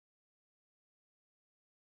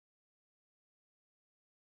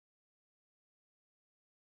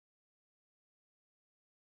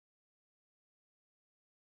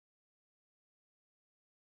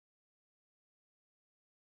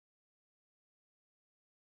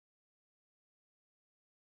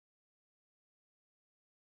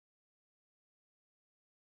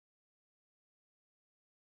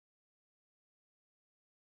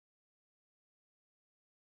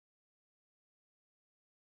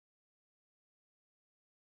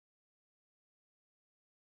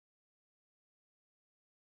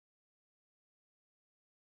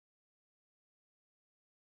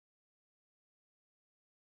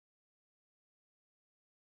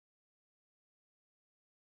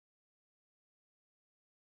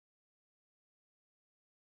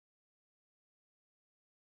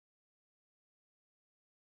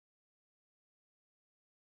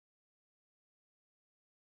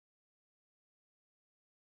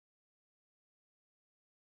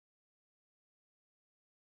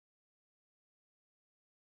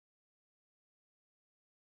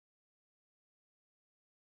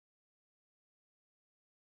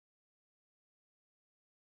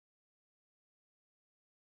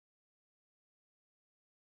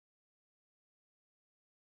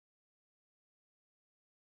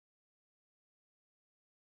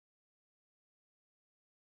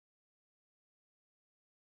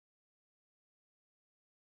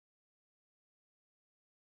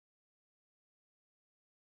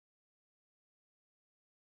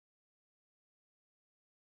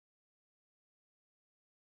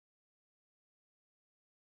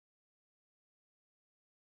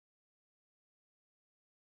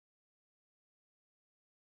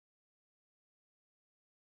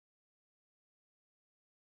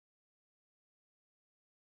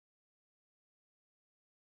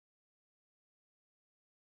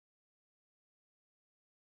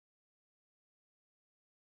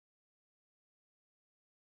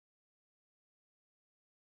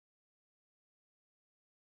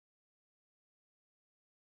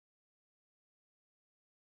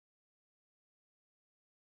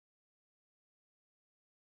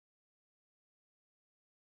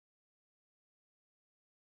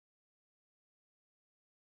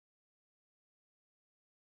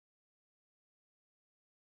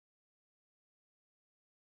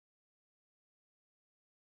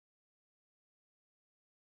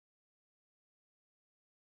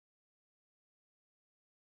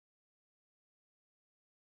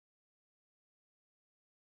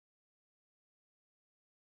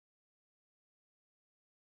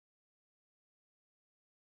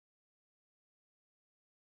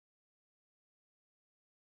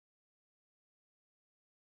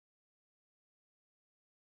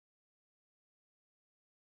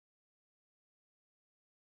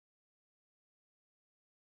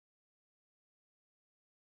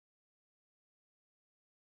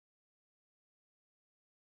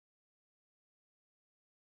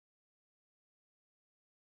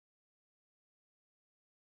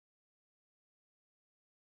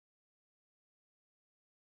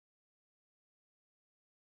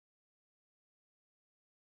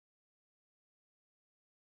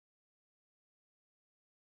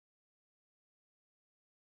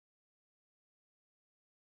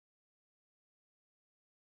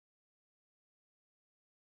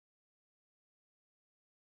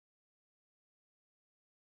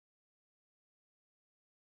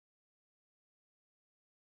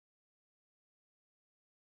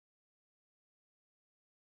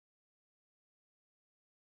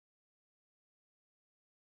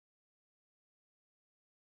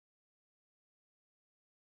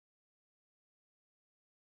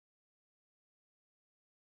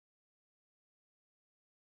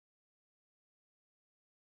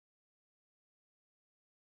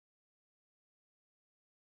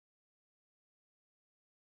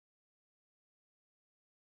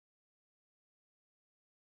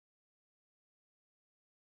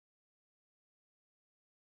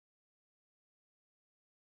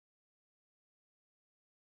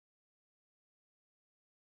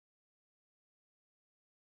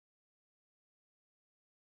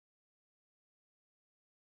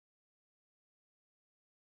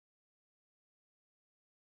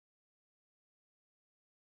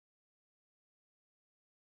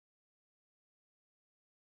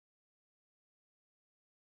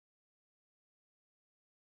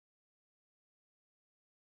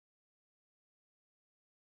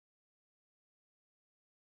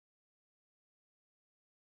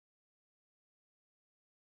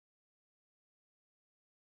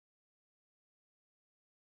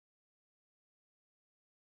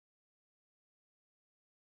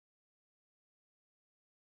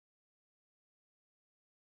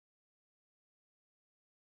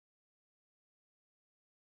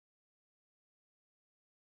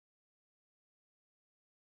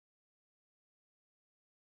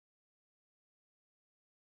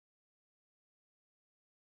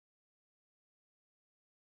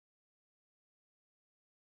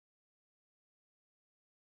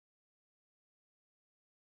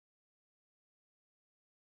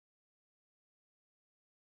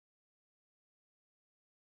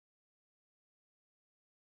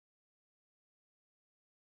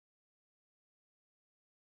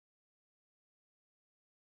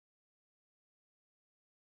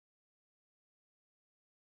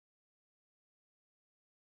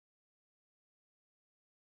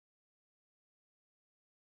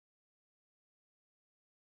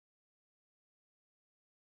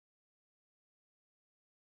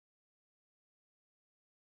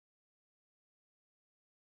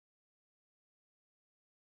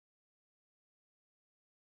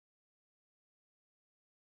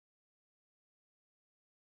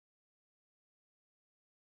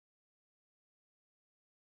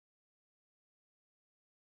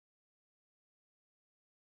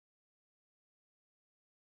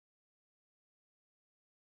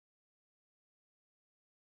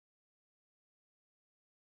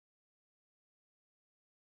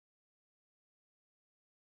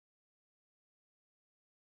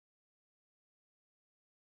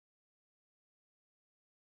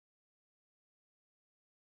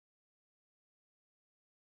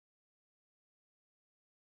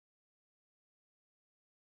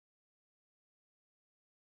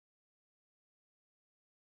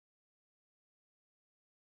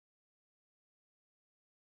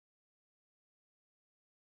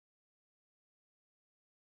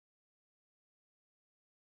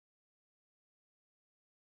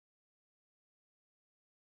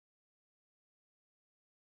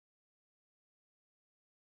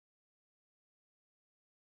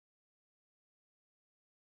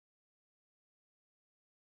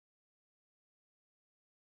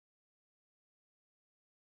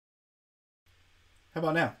How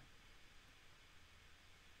about now?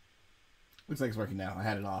 Looks like it's working now. I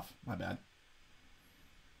had it off. My bad.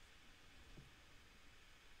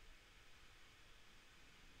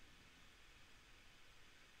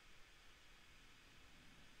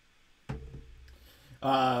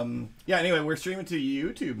 Yeah, anyway, we're streaming to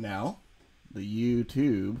YouTube now. The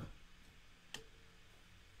YouTube.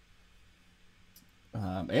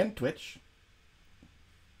 And Twitch.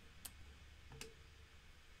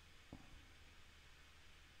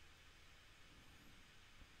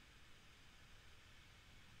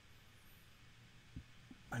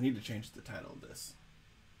 I need to change the title of this.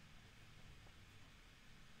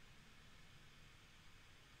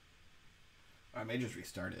 I may just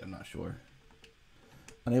restart it. I'm not sure.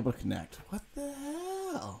 Unable to connect. What the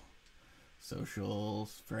hell?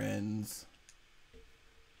 Socials, friends.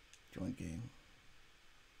 Join game.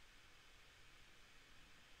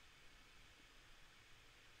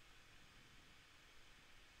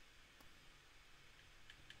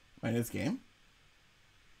 Am I in this game?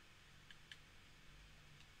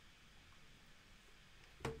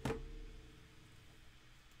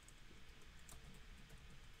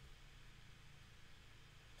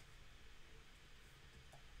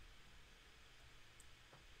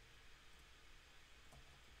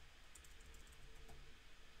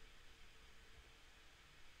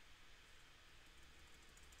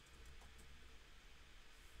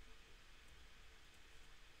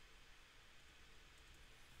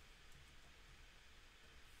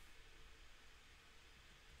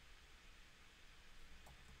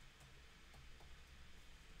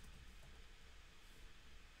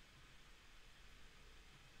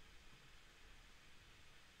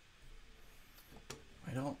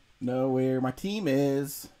 I don't know where my team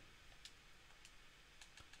is.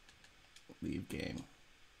 Leave game.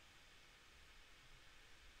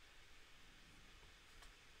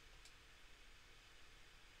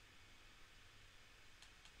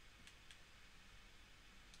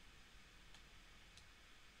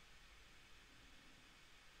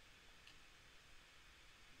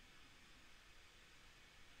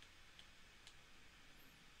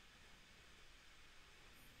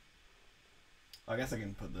 I guess I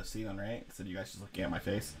can put the scene on, right? Instead of you guys just looking at my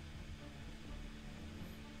face.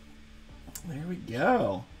 There we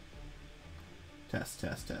go. Test,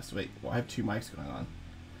 test, test. Wait, well, I have two mics going on.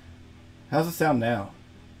 How's it sound now?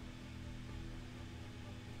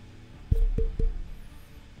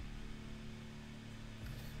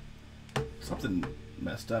 Something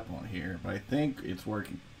messed up on here, but I think it's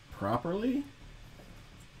working properly.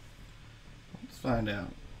 Let's find out.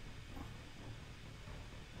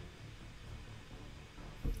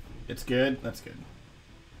 It's good. That's good.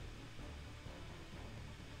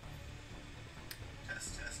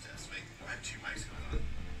 Test, test, test. Wait, I have two mics going on.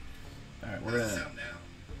 All right, we're gonna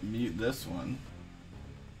mute this one.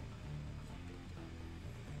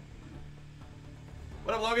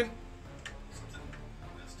 What up, Logan? Something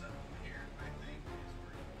messed up here. I think it's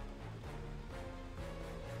working.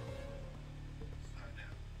 Let's find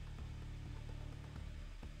out.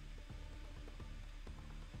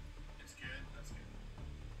 It's good. That's good.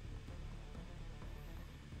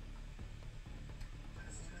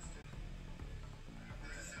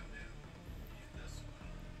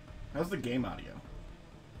 How's the game audio?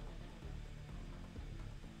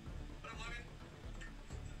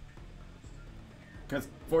 Because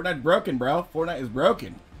Fortnite broken, bro. Fortnite is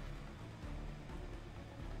broken.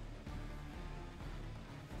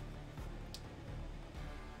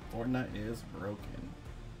 Fortnite is broken.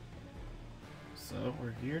 So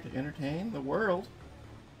we're here to entertain the world.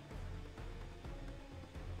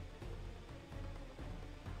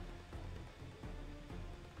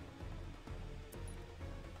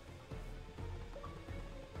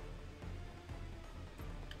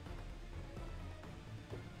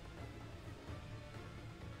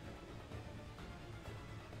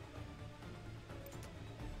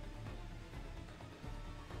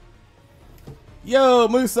 Yo,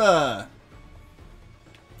 Musa!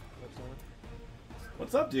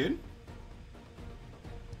 What's up, dude?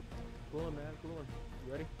 Cool, man. Cool.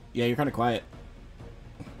 You ready? Yeah, you're kind of quiet.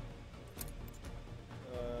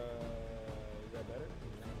 Is that better?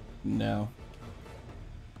 No.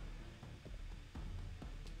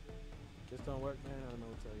 This don't work, man. I don't know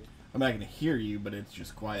what to tell you. I'm not gonna hear you, but it's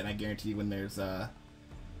just quiet. I guarantee you when there's Can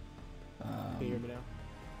you hear me now?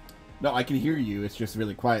 No, I can hear you. It's just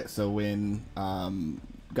really quiet. So when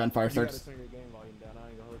gunfire starts, You gotta turn your game volume down. I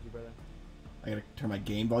ain't gonna hold you, brother. I gotta turn my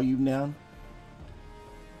game volume down.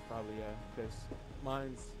 Probably, yeah. Because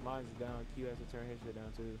mine's down. Q has to turn his shit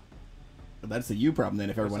down, too. But that's a you problem then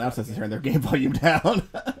if everyone else has to turn their game volume down.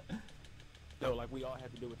 No, like, we all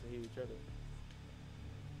have to do it to hear each other.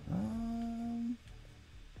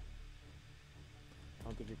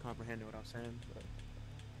 comprehending what I'm saying.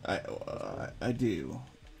 But I do.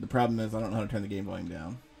 The problem is I don't know how to turn the game volume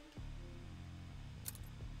down.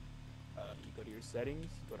 you go to your settings,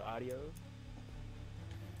 go to audio,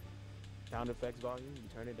 sound effects volume, you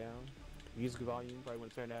turn it down. Music volume, probably want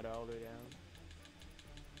to turn that all the way down.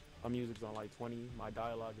 My music's on like 20, my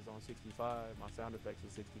dialogue is on 65, my sound effects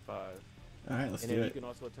is 65. All right, let's And do then it. you can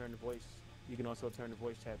also turn the voice. You can also turn the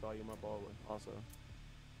voice chat volume up also.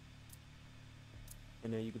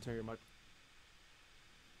 And then you can turn your mic.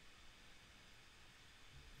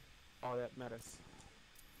 All that matters.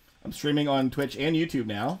 I'm streaming on Twitch and YouTube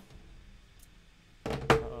now.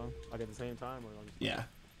 Like at the same time, or like Yeah.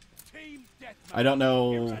 I don't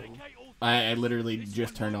know. I literally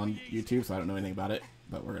just turned on YouTube, so I don't know anything about it.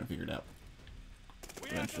 But we're gonna figure it out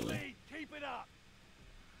eventually. Keep it up.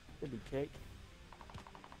 it'd be cake.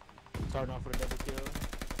 Starting off with a double kill.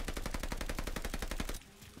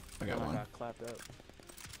 I got And one. I got clapped up.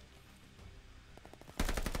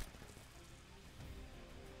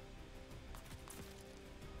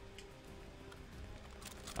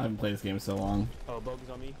 I haven't played this game in so long. Oh, bogus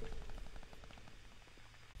on me.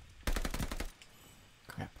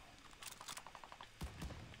 Crap.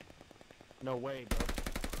 No way, bro.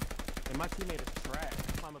 And my teammate is trash.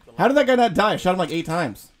 Climb up the How did that guy not die? I shot him like 8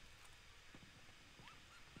 times.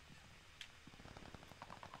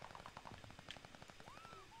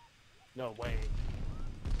 No way.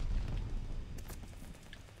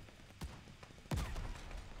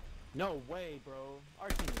 No way, bro. Our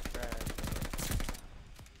team is trash.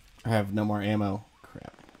 I have no more ammo.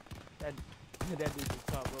 Crap. That dude just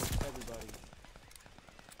top rope everybody.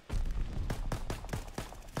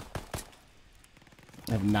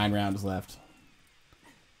 I have 9 rounds left.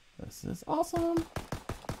 This is awesome.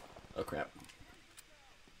 Oh crap.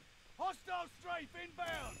 Hostile strafe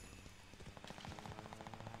inbound.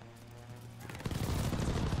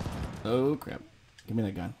 Oh crap. Give me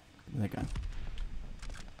that gun. Give me that gun.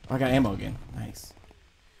 Oh, I got ammo again. Nice.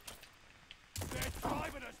 They're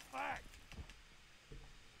driving us back.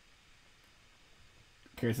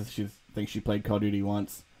 Curious if she thinks she played Call of Duty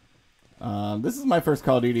once. This is my first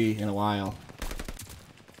Call of Duty in a while.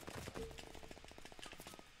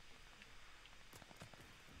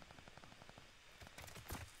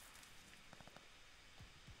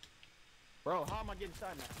 Bro, how am I getting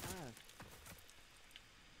shot now?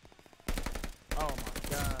 Oh my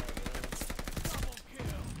god, bro. Double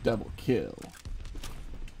kill. Double kill.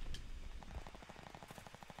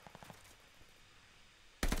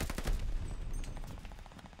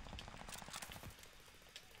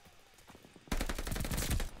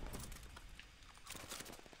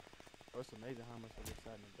 Bro, it's amazing how much I get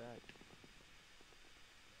shot in the back.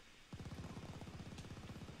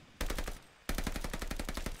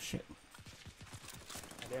 Shit.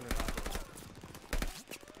 I didn't realize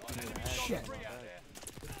it. One enemy Shit. got free out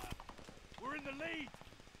there. We're in the lead.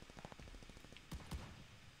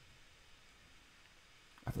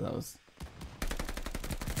 I thought that was.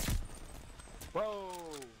 Bro!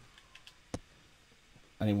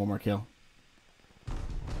 I need one more kill.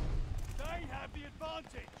 They have the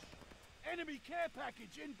advantage. Enemy care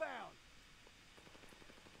package inbound.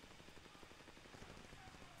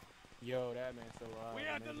 Yo, that man's still alive. We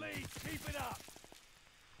have the amazing. lead. Keep it up.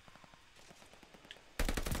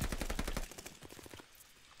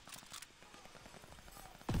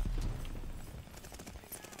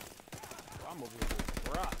 Bro, I'm over here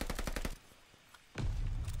with rock.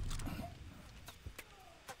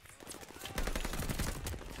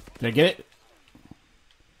 Did I get it?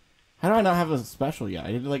 How do I not have a special yet?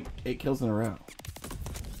 I did like 8 kills in a row.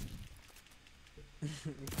 You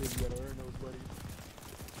gotta earn those, buddy.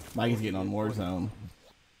 Mike is getting on Warzone.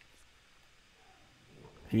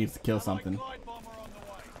 He needs to kill something. Allied Glide bomber on the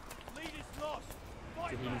way. Lead is lost.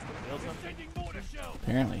 Fight Did he need back. to build We're something? sending mortar shells.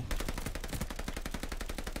 Apparently.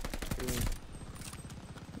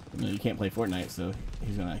 No, you can't play Fortnite, so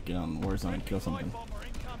he's gonna get on Warzone and kill Friendly something. glide bomber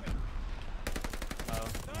incoming. Oh,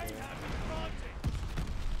 They yeah. have the advantage.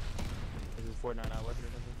 Is this Fortnite not working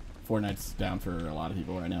or something? Fortnite's down for a lot of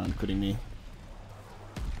people right now, including me.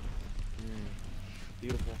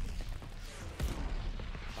 Beautiful.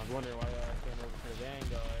 I was wondering why y'all came over to the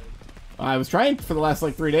Vanguard. I was trying for the last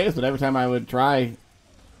like 3 days, but every time I would try,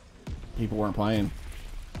 people weren't playing.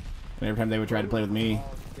 And every time they would try to play with me,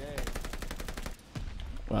 All day.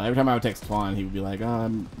 well, every time I would text Twan, he would be like, "Oh,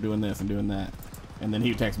 I'm doing this and doing that," and then he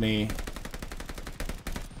would text me,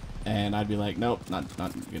 and I'd be like, "Nope, not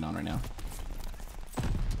getting on right now."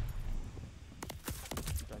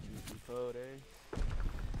 Thought you was decode, eh?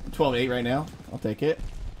 12-8 right now. I'll take it.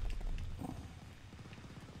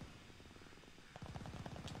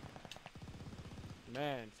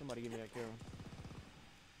 Man, somebody give me that kill.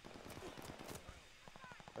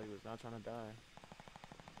 But he was not trying to die.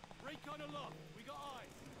 Recon aloft. We got eyes.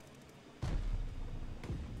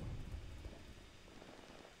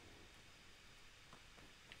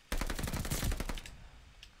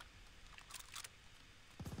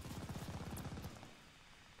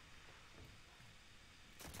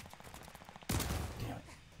 Damn it.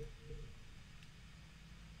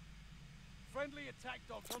 Friendly attack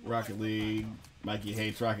dogs on the Rocket way. League. Mikey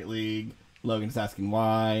hates Rocket League. Logan's asking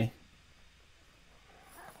why.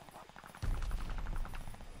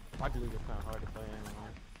 Rocket League is kind of hard to play anyway.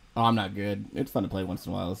 Oh, I'm not good. It's fun to play once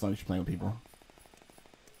in a while as long as you're playing with people.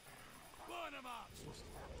 Burn 'em up.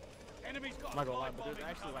 Enemy's got I'm not a gonna lie, live but bomb there's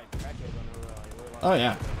actually incoming. like crackheads on the real life. Oh,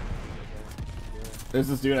 yeah. Yeah. There's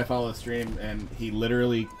this dude I follow the stream, and he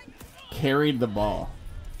literally carried the ball.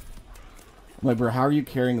 I'm like, bro, how are you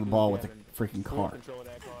carrying the ball with a freaking Full car? control of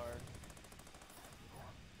that car.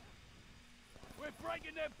 We're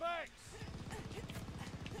breaking their backs.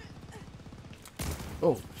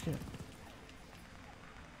 Oh, shit.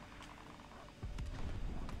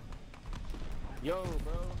 Yo,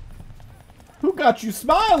 bro. Who got you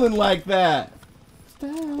smiling like that?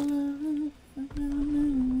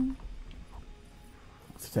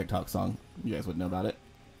 It's a TikTok song. You guys wouldn't know about it.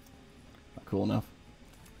 Not cool enough.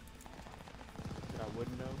 That I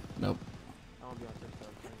wouldn't know. Nope. I don't be on TikTok.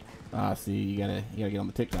 Ah, see, you gotta get on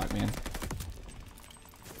the TikTok, man.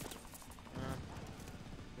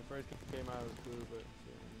 The first came out was cool, but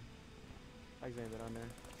I examined it on there.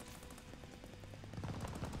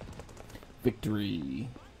 Victory.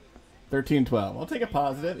 13-12. I'll take a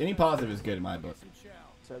positive. Any positive is good in my book. Some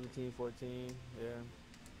chow. 17, 14, yeah.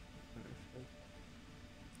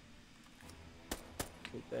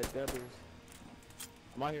 Hit that Deppers.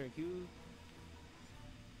 I'm out here in Q.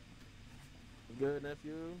 Good,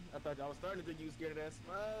 nephew. I thought I was starting to think you was scared of that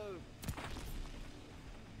smoke.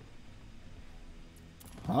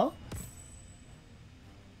 Huh?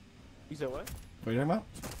 You said what? What are you talking about?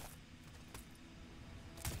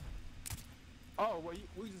 Oh, well,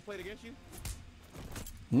 we just played against you?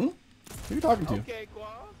 Hmm? Who are you talking to? Okay, Qua.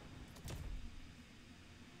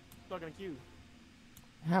 Talking to Q.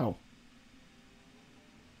 How?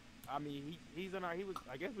 I mean, he's in our,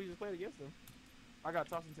 I guess we just played against him. I got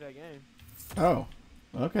tossed into that game. Oh.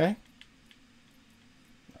 Okay.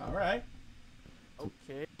 Alright.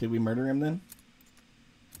 Okay. Did we murder him then?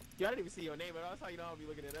 Yeah, I didn't even see your name, but that's how you know I'll be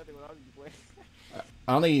looking at nothing when I was playing.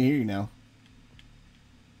 I don't think you hear you now.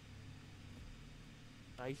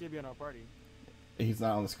 He should be on our party. He's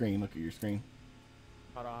not on the screen. Look at your screen.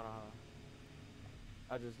 Hold on.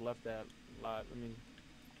 I just left that live.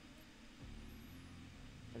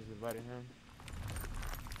 I just invited him.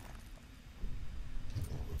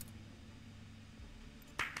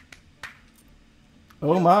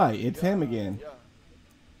 Oh my, it's him again. Yeah.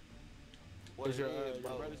 Is your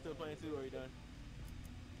brother still playing too, or are you done?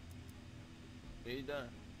 Yeah, you done.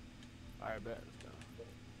 Alright, bet. Let's go.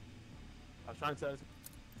 I was trying to tell us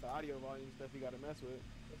the audio volume stuff you gotta mess with.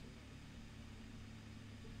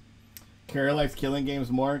 Kara likes killing games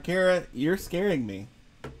more. Kara, you're scaring me.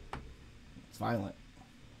 It's violent.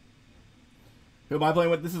 Who am I playing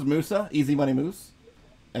with? This is Musa, Easy Money Moose.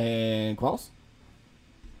 And Quells.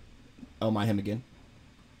 Oh my, him again.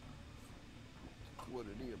 What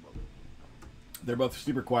it is, bro? They're both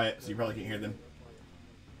super quiet, so you probably can't hear them.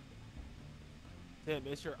 Tim,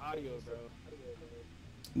 it's your audio, bro.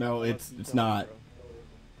 No, it's not.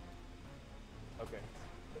 Okay.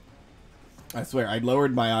 I swear, I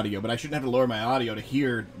lowered my audio, but I shouldn't have to lower my audio to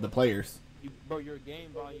hear the players. Bro, your game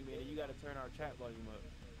volume, man, you gotta turn our chat volume up.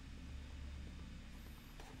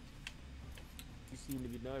 You seem to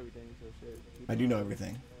be know everything, so shit. I do know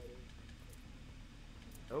everything.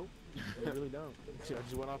 Nope, you really don't. I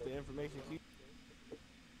just went off the information.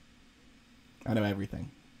 I know everything.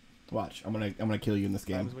 Watch, I'm gonna kill you in this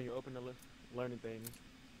game. Happens when you're open to learning things.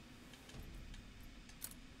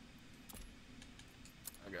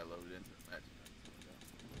 I got loaded into the match.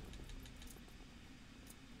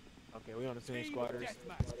 Okay, we on the same Team squatters.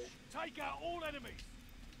 deathmatch. Take out all enemies.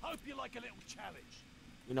 Hope you like a little challenge.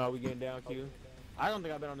 You know how we getting down, Q? I don't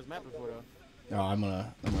think I've been on this map before though. Oh, I'm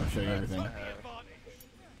gonna show you everything. Take the advantage.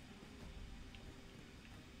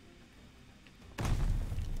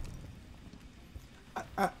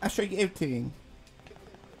 I'll show you everything.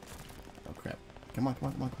 Oh crap! Come on!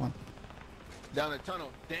 Down the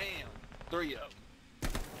tunnel. Damn. 3 up.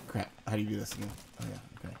 Crap! How do you do this again? Oh yeah.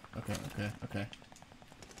 Okay.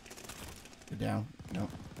 Get down. No.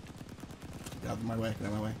 Get out of my way. Get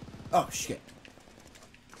out of my way. Oh shit!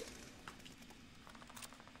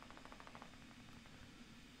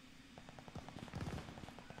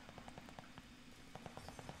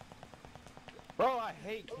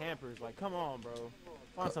 hate campers. Like, come on, bro.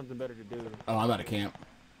 Find something better to do. Oh, I'm about to camp.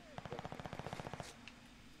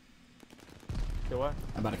 Say what?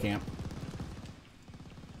 I'm about to camp.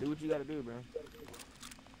 Do what you gotta do, bro.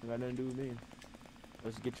 You got nothing to do with me.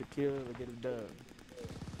 Let's get your kill. Let's get it done.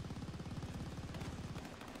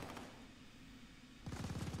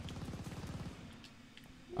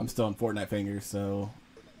 I'm still on Fortnite fingers, so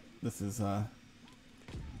this is come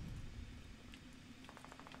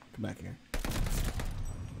back here.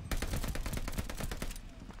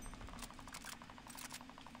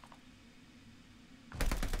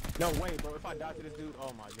 No way, bro. If I die to this dude,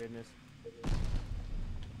 oh my goodness.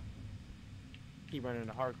 Keep running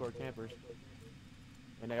into hardcore campers.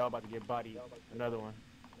 And they all about to get bodied. Another one.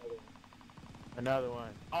 Another one.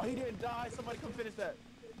 Oh, he didn't die. Somebody come finish that.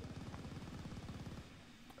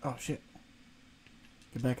 Oh shit!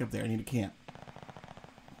 Get back up there. I need to camp.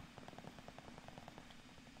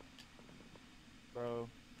 Bro.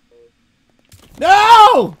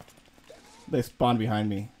 No! They spawned behind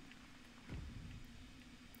me.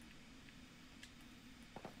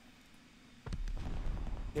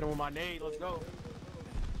 Hit him with my nade. Let's go.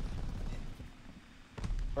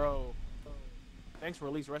 Bro. Thanks for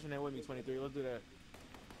at least rushing that with me, 23. Let's do that.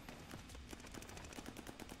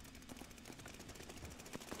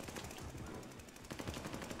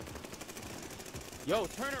 Yo,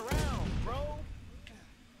 turn around, bro.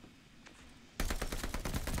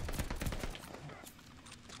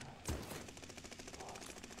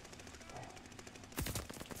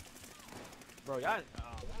 Bro, y'all.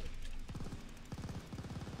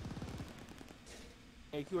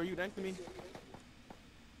 Hey, Q, are you next to me?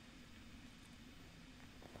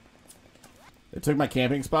 They took my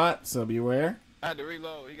camping spot, so beware. I had to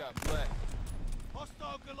reload. He got black.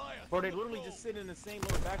 Hostile Goliath. Bro, they on the literally ball. just sit in the same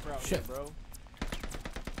little back route Shit. here, bro.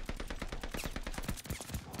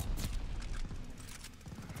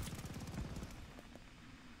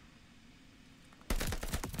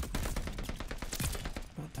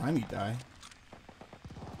 About time you die.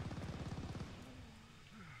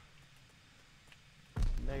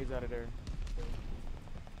 Nades out of there.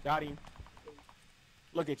 Got him.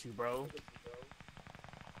 Look at you, bro.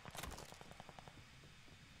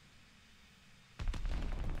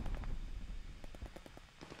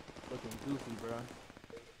 Looking goofy, bro.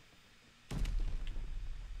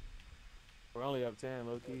 We're only up 10,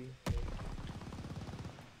 low key.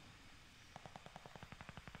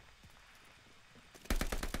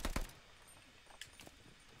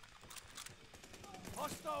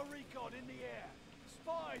 Hostile recon in the air.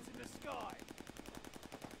 Spies in the sky.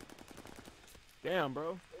 Damn,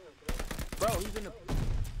 bro. Bro, he's in the.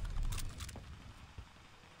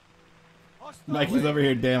 Hostile Mikey's over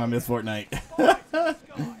here. Damn, I miss Fortnite. spies in the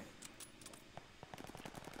sky.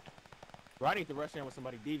 Bro, I need to rush in with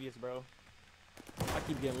somebody devious, bro. I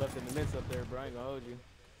keep getting left in the midst up there, bro. I ain't gonna hold you.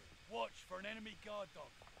 Watch for an enemy guard dog.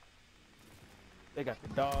 They got the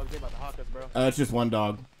dogs. They about to hawk us, bro. It's just one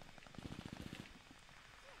dog.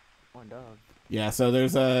 One dog. Yeah, so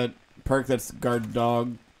there's a perk that's guard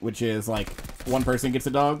dog, which is like one person gets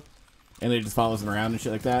a dog, and it just follows them around and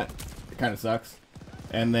shit like that. It kind of sucks.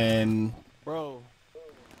 And then Bro,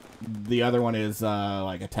 the other one is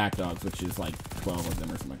like attack dogs, which is like 12 of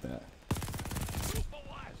them or something like that.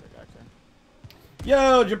 gotcha.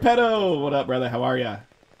 Yo, Geppetto! What up, brother? How are ya?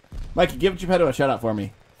 Mikey, give Geppetto a shout out for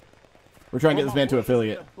me. We're trying to get this man to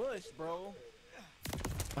affiliate. Bush, bro.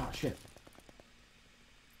 Oh shit.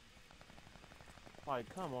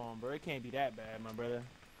 Like, come on, bro. It can't be that bad, my brother.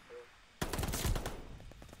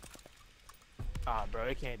 Ah, bro,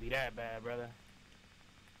 it can't be that bad, brother.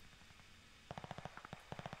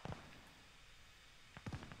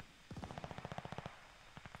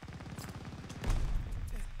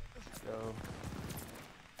 So.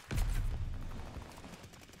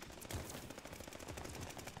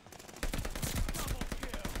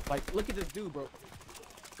 Like, look at this dude, bro.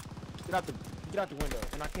 Get out the window,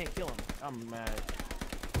 and I can't kill him. I'm mad.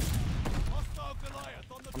 Hostile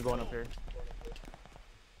Goliath on the I'm going up floor.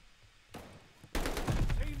 here.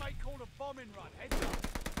 Teammate called a bombing run. Heads up.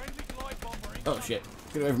 Friendly glide bomber incoming. Oh shit.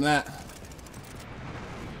 Get away from that.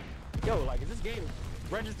 Yo, like, is this game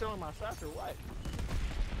registering my shots or what?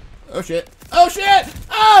 Oh shit. Oh shit!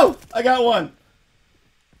 Oh! I got one!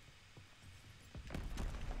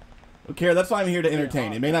 Okay, that's why I'm here to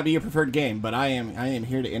entertain. It may not be your preferred game, but I am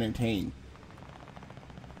here to entertain.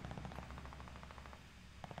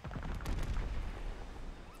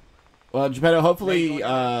 Well, Geppetto, hopefully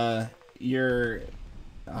your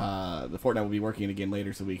the Fortnite will be working again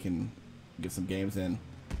later so we can get some games in.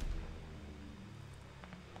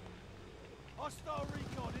 Hostile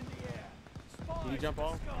recon in the air. Did he jump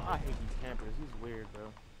off? I hate these campers. He's weird, bro.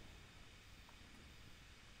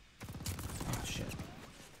 Oh, shit.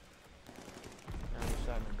 I just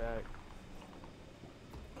shot in the back.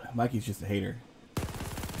 Mikey's just a hater.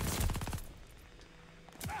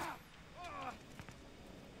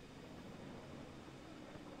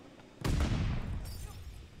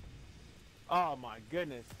 Oh my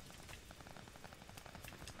goodness.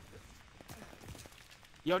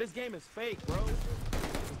 Yo, this game is fake, bro.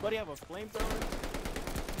 Does Buddy have a flamethrower?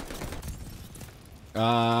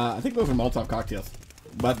 I think those are Molotov cocktails.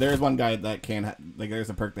 But there's one guy that can, like, there's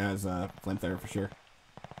a perk that has flamethrower for sure.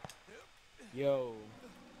 Yo.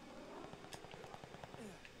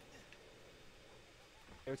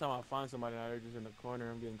 Every time I find somebody out there just in the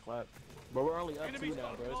corner, I'm getting clapped. But we're only up 2 Enemies now,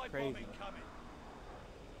 got bro. a It's glide crazy. bomb incoming.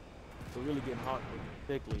 We're really getting hot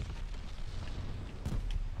thickly.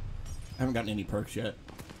 I haven't gotten any perks yet.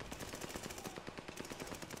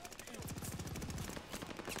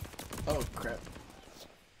 Oh, crap.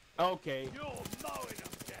 Okay. You're mowing them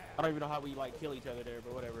down. I don't even know how we like kill each other there,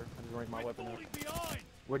 but whatever. I just ranked my We're weapon up. falling behind.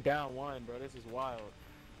 We're down 1, bro. This is wild.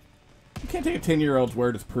 You can't take a 10-year-old's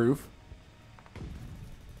word as proof.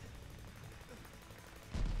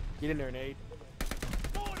 Get in there, Nate.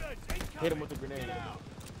 Mortars incoming. Hit him with the grenade. Get out.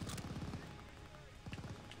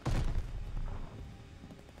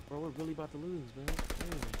 Bro, we're really about to lose, man.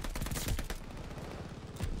 Damn.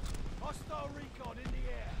 Hostile recon in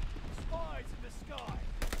the air. Spies in the sky.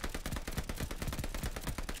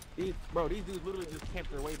 These dudes literally just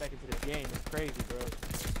camped their way back into this game. It's crazy, bro.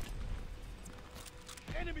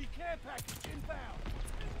 Enemy care package inbound.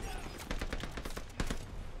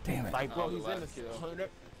 Damn it. Like, bro, Oh, he's in the last kill.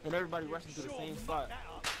 and everybody rushing to the Sure, same knock spot. that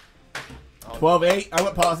up. 12-8. I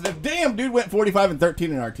went positive. Damn, dude went 45 and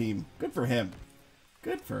 13 in our team. Good for him.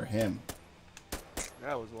 Good for him.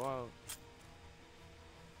 That was wild.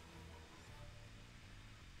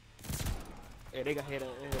 Hey, they got hit.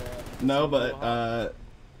 No, but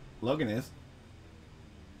Logan is.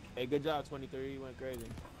 Hey, good job, 23. You went crazy.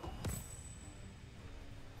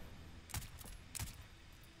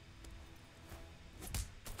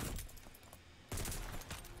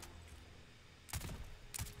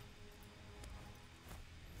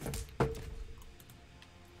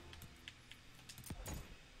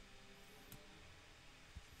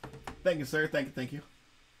 Thank you, sir. Thank you. Thank you.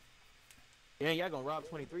 Yeah, y'all gonna rob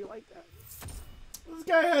 23 like that? This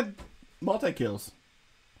guy had multi-kills.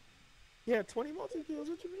 Yeah, 20 multi-kills.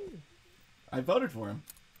 What you mean? I voted for him.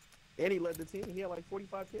 And he led the team. He had like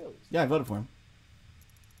 45 kills. Yeah, I voted for him.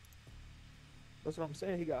 That's what I'm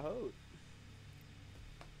saying. He got hoed.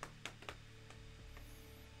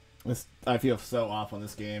 I feel so off on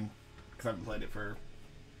this game because I haven't played it for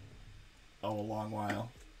a long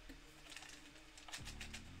while.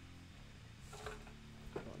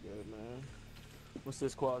 Oh, good, man. What's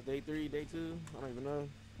this squad? Day 3, day 2? I don't even know.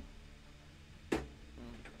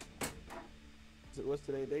 What's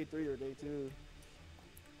today? Day 3 or day 2?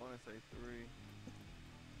 I want to say 3.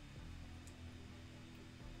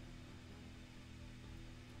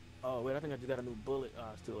 Oh, wait. I think I just got a new bullet.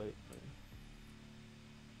 Ah, it's too late.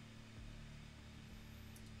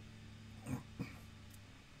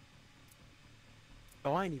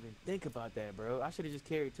 Oh, I didn't even think about that, bro. I should have just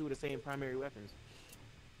carried 2 of the same primary weapons.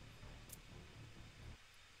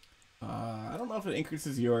 I don't know if it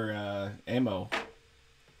increases your ammo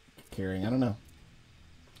carrying. I don't know.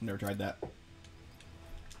 Never tried that.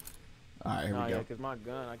 All right, here Nah, we yeah, go. because my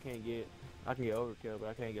gun, I can get overkill, but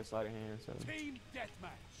I can't get sleight of hand, so. Team deathmatch.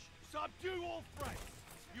 Subdue all threats.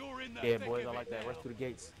 You're in the Yeah, thick boys, of I like it that. Rush now. through the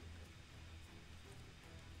gates.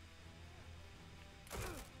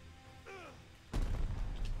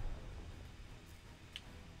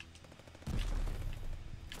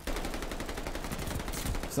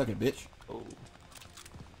 Suck it, bitch. Oh.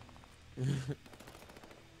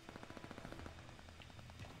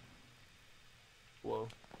 Whoa.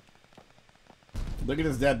 Look at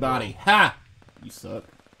his dead body. Ha! You suck.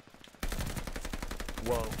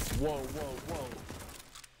 Whoa. Whoa, whoa, whoa.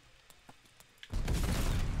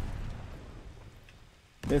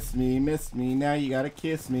 Miss me, now you gotta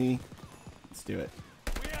kiss me. Let's do it.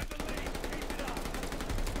 We have the lead. Keep it up.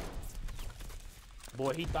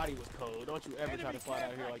 Boy, he thought he was cold. Don't you ever try Enemy to fly care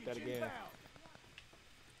out here like that package again. inbound.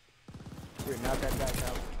 Here, knock that back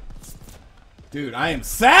out. Dude, I am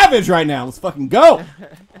savage right now. Let's fucking go.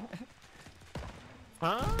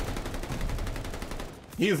 Huh?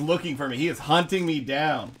 He is looking for me. He is hunting me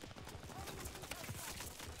down.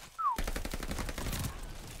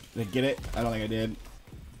 Did I get it? I don't think I did.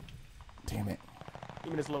 Damn it.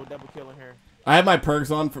 Give me this little double kill in here. I had my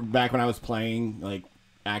perks on from back when I was playing, like,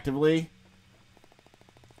 actively.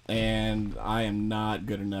 And I am not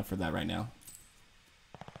good enough for that right now.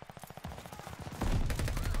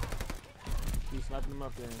 You sniping them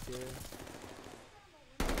up there, kid.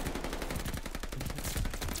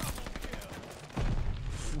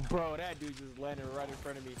 Bro, that dude just landed right in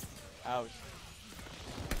front of me. Ouch.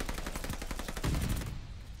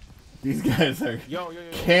 These guys are Yo.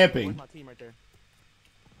 camping. Where's my team right there?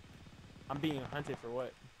 I'm being hunted for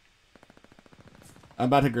what? I'm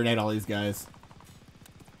about to grenade all these guys.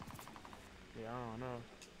 Yeah, I don't know.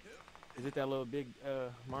 Is it that little big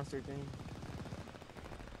monster thing?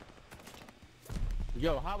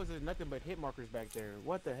 Yo, how is it nothing but hit markers back there?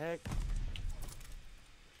 What the heck?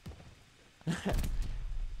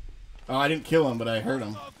 Oh, I didn't kill him, but I hurt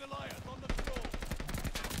him. Hostile Goliath on the floor.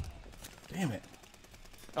 Damn it.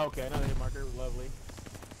 Okay, another hit marker. Lovely.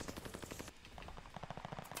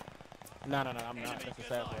 No, I'm not. Enemy That's a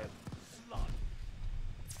sad part. Goliath.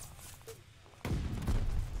 Slut.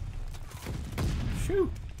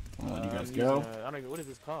 Shoot. I'll let you guys I'm go. using, I don't even. What is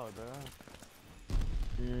this called, bro?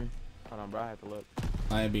 Hold on, bro. I have to look.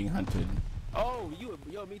 I am being hunted. Oh,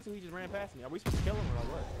 yo, me too. He just ran past me. Are we supposed to kill him or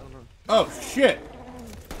what? I don't know. Oh, shit.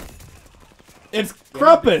 It's Yeah,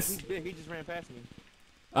 Krampus. He's big. He just ran past me.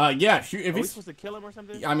 Yeah, shoot. If Are we he's, supposed to kill him or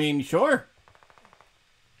something? I mean, sure.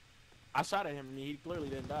 I shot at him and he clearly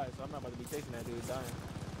didn't die, so I'm not about to be chasing that dude dying.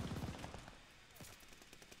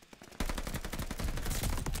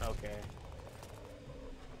 Okay.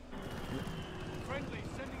 Friendly,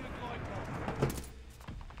 sending a glide bomb.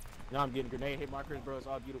 Now I'm getting grenade hit markers, bro. It's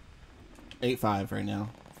all beautiful. 8-5 right now.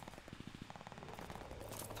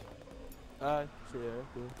 Yeah, cool.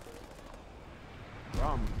 Bro,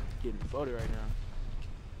 I'm getting floated right now.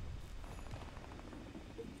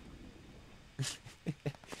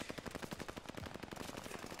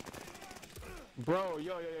 Bro,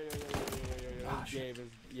 yo. Ah, This game is,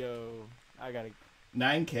 I gotta.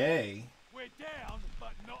 9K. We're down, but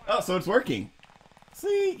not Oh, so it's working.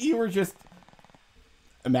 See, you were just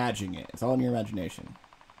imagining it. It's all in your imagination.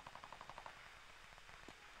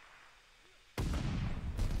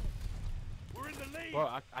 We're in the lead. Bro,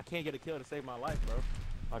 I can't get a kill to save my life, bro.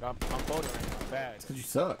 Like, I'm floating right now. Bad. It's because you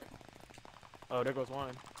suck. Oh, there goes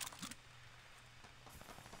one.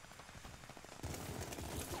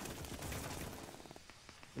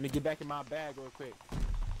 Let me get back in my bag real quick.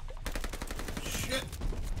 Shit.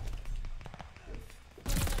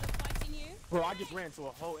 Fighting you? Bro, I just ran to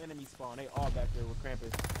a whole enemy spawn. They all back there with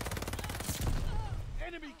Krampus.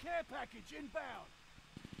 Enemy care package inbound.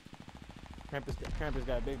 Krampus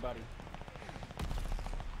got a big body.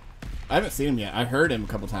 I haven't seen him yet. I heard him a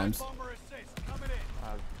couple times. Bomber assist coming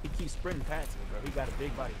in. He keeps sprinting past me, bro. He got a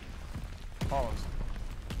big body. Pause.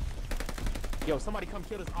 Yo, somebody come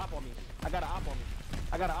kill this op on me. I got an op on me.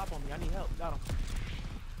 I need help. Got him.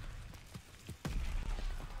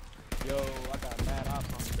 Yo, I got mad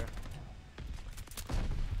ops on me, bro.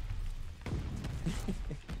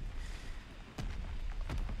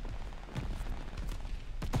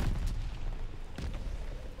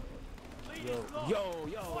 Lead Yo, is lost. yo.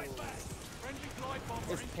 Fight back. Friendly glide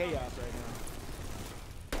bomber It's incoming. chaos right now.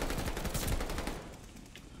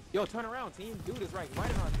 Yo, turn around, team. Dude is right in our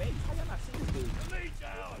face. How y'all not see this dude? The lead's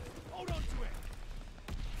ours. Hold on to it.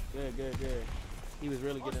 Good. He was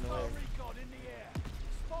really getting Hostile away. recon in the air.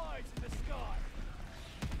 Spies in the sky.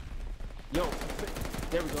 Yo,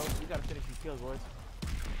 there we go. We gotta finish these kills, boys.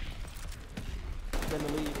 Extend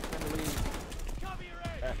the lead. Cover your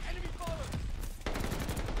head. Enemy followers.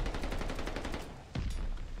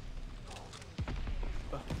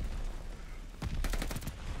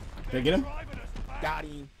 Did I get him? Driving us back. Got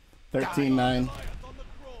him. 13-9. Goliath on the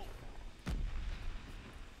crawl.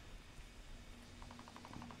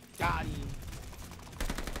 Got him.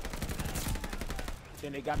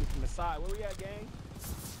 Then they got me from the side. Where we at, gang?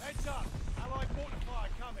 Heads up. Allied mortifier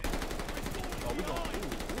coming. Oh, we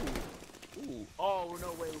going. Ooh. Oh,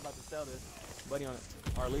 no way. We're about to sell this. Buddy,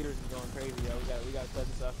 our leaders is going crazy, yo. We got to cut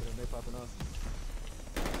this off for them. They popping off.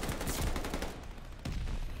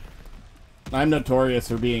 I'm notorious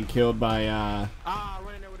for being killed by Run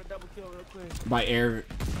in there with a double kill real quick. by air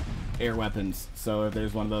weapons. So if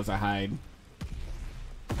there's one of those, I hide.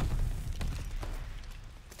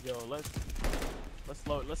 Yo, let's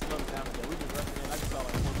slow this down a bit. We just rushing in. I just saw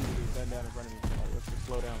like 4 people get gunned down in front of me. Like, let's just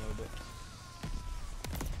slow down a little bit.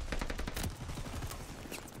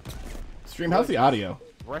 Stream, how's the audio?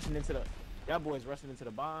 Rushing into the y'all boys rushing into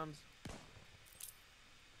the bombs.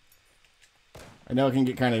 I know it can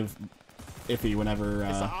get kind of iffy whenever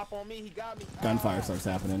It's a op on me. He got me. gunfire starts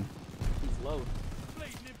happening. He's low.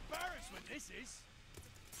 Bleeding embarrassment, this is.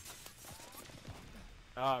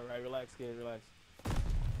 All right, relax, kid. Relax.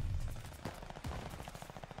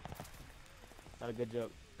 Not a good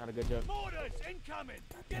joke. Not a good joke. Mortars incoming.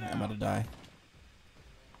 Get I'm about to out. die.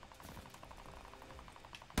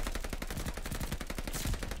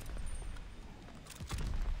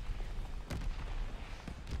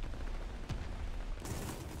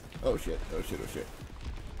 Oh shit, oh shit, oh shit.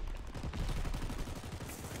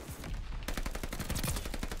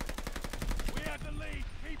 We have the lead.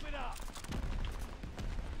 Keep it up.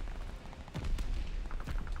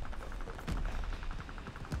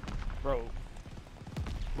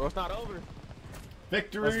 Bro, it's not over.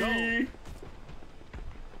 Victory! Let's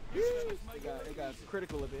go. It got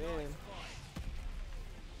critical at the end.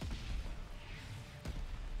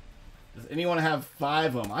 Does anyone have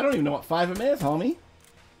 5 of them? I don't even know what 5 of them is, homie.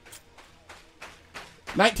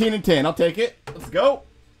 19 and 10. I'll take it. Let's go.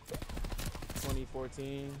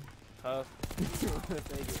 2014. Tough.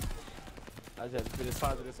 Take it. I just have to fit this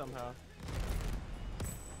positive somehow.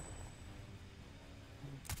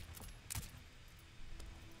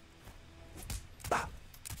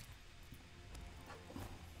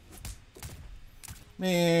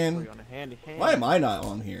 Man, On a handy hand. why am I not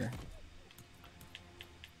on here?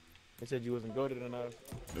 They said you wasn't goated enough.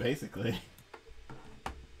 Basically.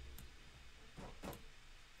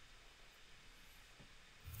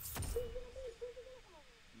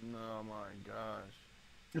 No, my gosh.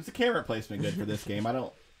 Is the camera placement good for this game? I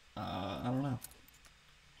don't know.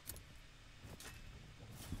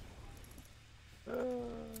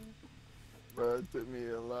 Bro, it took me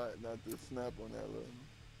a lot not to snap on that little.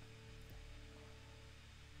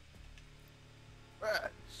 Bruh,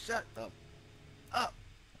 shut up. Up.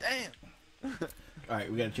 Damn.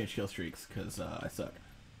 Alright, we gotta change kill streaks, because I suck.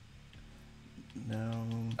 No.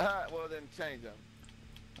 Alright, well then change them.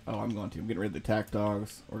 Oh, I'm going to. I'm getting rid of the attack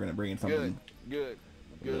dogs. We're gonna bring in something. Good.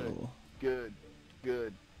 little- Good.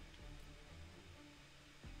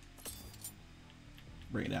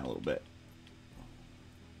 Bring it down a little bit.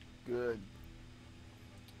 Good.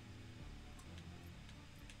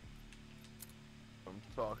 I'm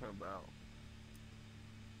talking about.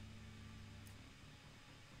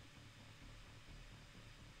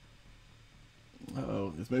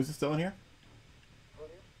 Uh-oh. Is Moose still in here?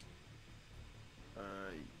 Yeah.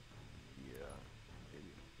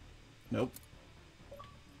 Maybe. Nope.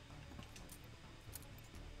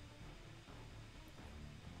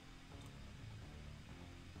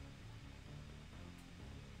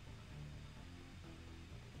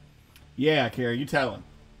 Yeah, Carrie, you tell him.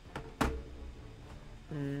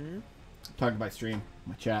 Mm-hmm. Talking by stream,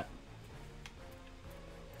 my chat.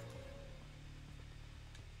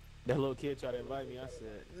 That little kid tried to invite me. I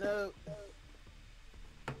said, Nope.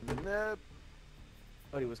 Nope.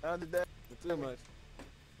 oh, he was How did that? too much.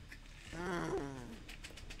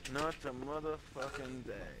 Not a motherfucking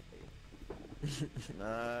day.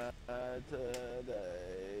 Not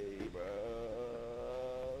today, bro.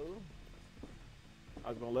 I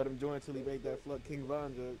was gonna let him join until he made that Flood King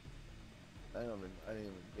Von joke. I didn't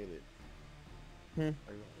even get it.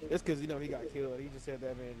 It's cause you know he got killed. He just said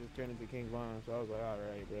that man just turned into King Von, so I was like, all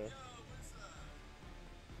right, bro.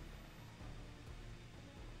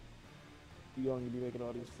 You gonna be making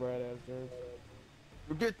all these fried ass jokes?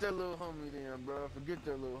 Forget that little homie then, bro. Forget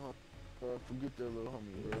that little homie. Bro. Forget that little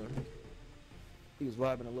homie, bro. He was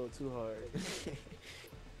vibing a little too hard.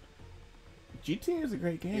 GTA is a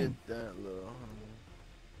great game. Get that little homie.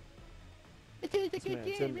 This man,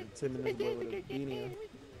 Tim and this boy with a beanie.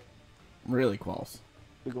 Really, Qualls.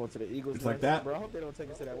 We going to the Eagles. It's like next. that? Bro, I hope they don't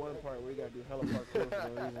take us to that one part where we gotta do hella parkour for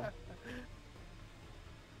no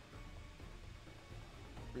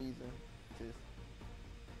reason. Just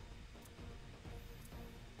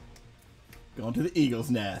Going to the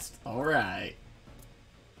Eagle's Nest. All right.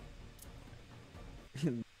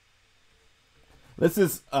 This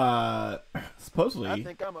is supposedly. I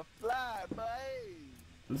think I'm a fly, boy.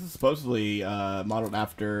 This is supposedly modeled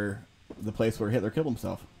after the place where Hitler killed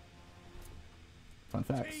himself. Fun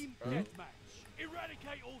facts. Team deathmatch.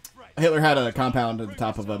 Eradicate all threats. Hitler had a compound at the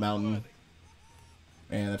top of a mountain,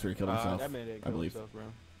 and that's where he killed himself. That man didn't I kill believe. himself, bro.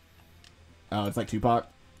 Oh, it's like Tupac.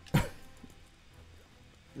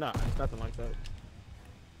 Nah, it's nothing like that.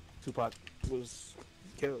 Tupac was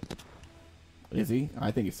killed. Is he?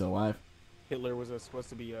 I think he's still alive. Hitler was supposed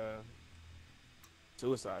to be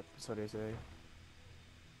suicide, so they say.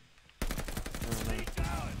 I don't know. Keep going.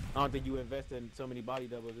 I don't think you invest in so many body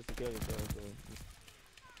doubles just to kill yourself. So.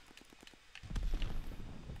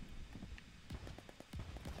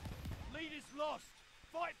 Lead is lost.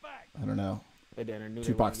 Fight back. I don't know. They didn't knew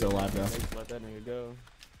Tupac's they still wasn't alive, getting it. They just let that nigga go.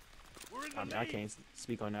 We're in the I mean, lead. I can't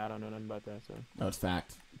speak on that. I don't know nothing about that. So, No, it's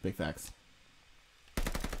fact. Big facts.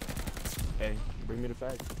 hey, bring me the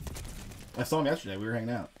facts. I saw him yesterday. We were hanging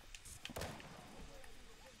out.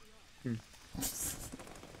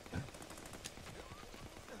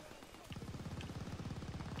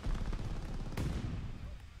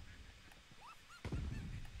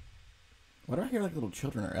 Why do I hear like little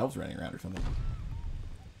children or elves running around or something?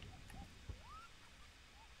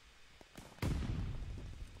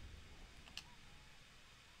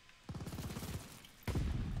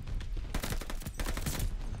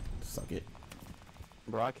 Suck it.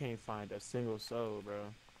 Bro, I can't find a single soul, bro.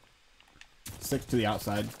 6 to the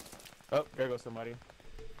outside. Oh, there goes somebody.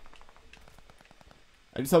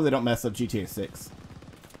 I just hope they don't mess up GTA 6.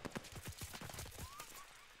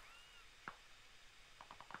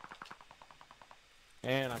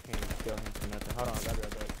 And I can't kill him for nothing. Hold on, I gotta be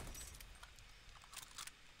right back.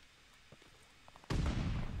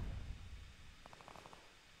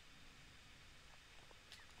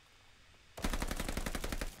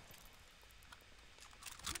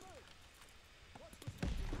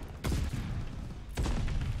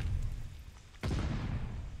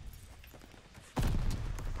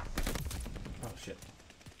 Oh shit.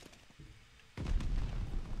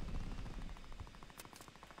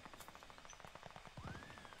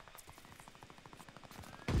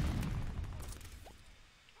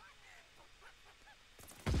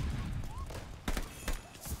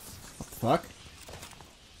 Fuck.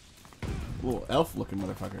 Little elf looking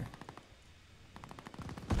motherfucker.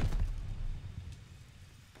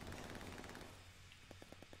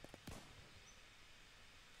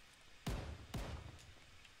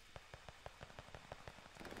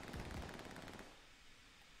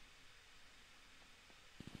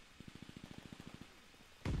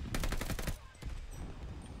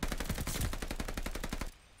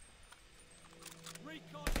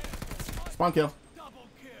 Recon airstrike. Spawn kill. Double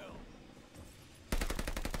kill.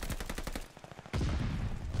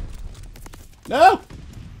 No!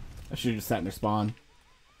 I should have just sat in their spawn.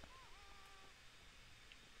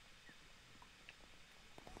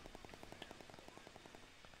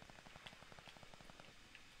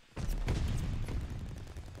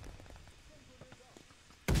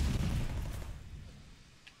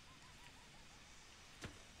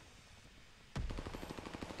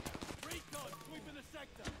 Recon sweeping the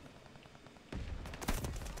sector.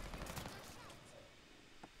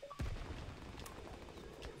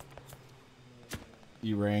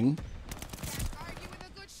 You ring. Argue with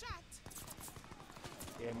a good shot.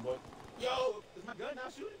 Yeah, boy. Yo, is my gun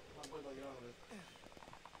not shooting? My boy, like,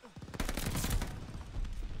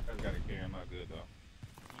 I just gotta carry him out good though.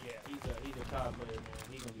 yeah, he's a top player, man.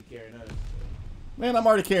 He's gonna be carrying us. Man, I'm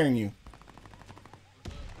already carrying you.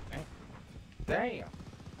 Damn.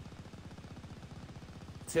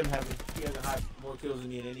 Tim he hasn't had more kills than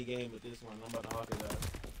me in any game with this one. I'm about to hawk his ass.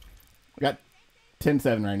 We got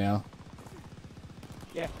 10-7 right now.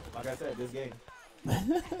 Yeah, like I said, this game.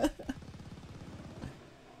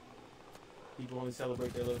 People only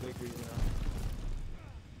celebrate their little victories, you know.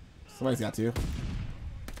 Somebody's got to.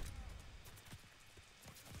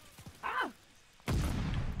 I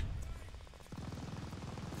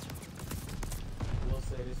will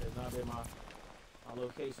say this has not been my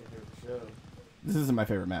location here for sure. This isn't my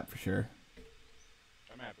favorite map for sure.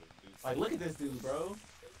 I'm happy, dude. Like, look at this dude, bro.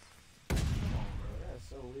 Come on, bro. That's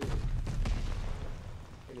so weird.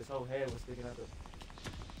 Like, his whole head was sticking out the...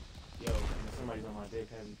 Yo, man, somebody's on my dick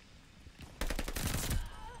heavy.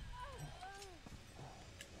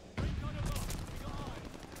 Recon above. We got eyes.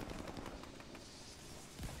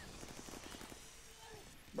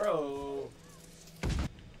 Bro.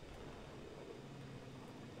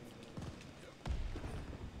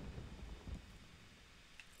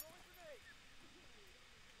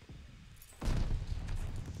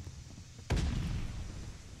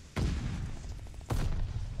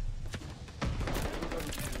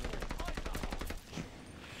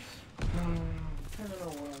 Depending on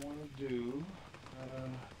what I want to do.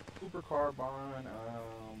 Cooper Carbine,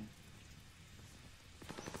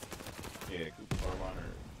 yeah, Cooper Carbine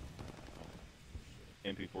or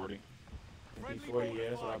MP40. MP40, yeah,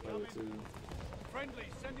 that's what I play with too. Friendly,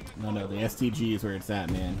 sending a No, the STG is where it's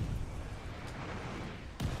at, man.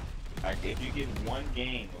 If you get one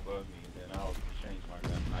game above me, then I'll change my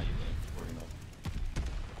gun. Not using MP40 enough.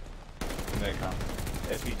 And that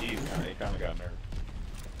SPG, it kind of got nerfed.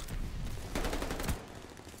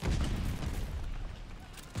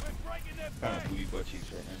 We're breaking their Kind of back. booty butt cheeks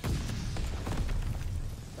right now.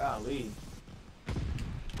 Golly.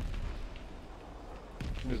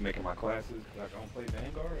 I'm just making my classes because I don't play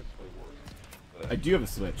Vanguard. I just play Warzone. I do have a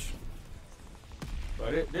Switch.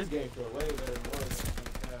 But this game feels way better than Warzone.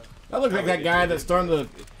 That looks like that guy that stormed the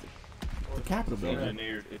The Capitol It's building.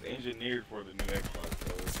 engineered. It's engineered for the new Xbox,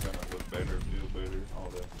 so it's gonna look better, feel better, all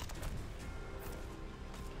that.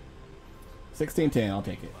 16-10, I'll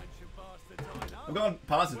take it. Bunch of bastards, I know. I'm going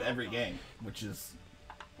positive every game, which is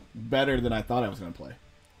better than I thought I was going to play.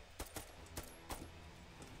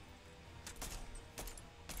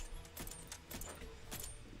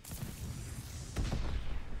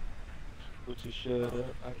 to shut up.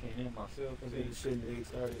 I can't hear myself. Cause they shouldn't get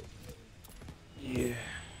started. Yeah.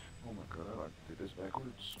 Oh my god, I like to do this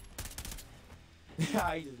backwards.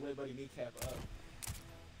 I just let Buddy kneecap up.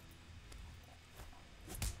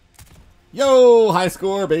 Yo, high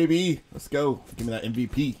score, baby. Let's go. Give me that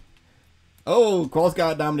MVP. Oh, Qualls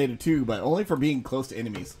got nominated too, but only for being close to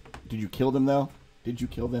enemies. Did you kill them though? Did you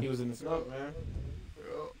kill them? He was in the smoke, man.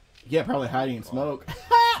 Yeah, probably hiding in smoke.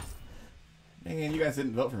 Man, you guys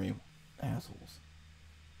didn't vote for me. Assholes.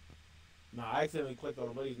 Nah, I accidentally clicked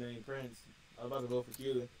on Buddy's name, Prince. I was about to vote for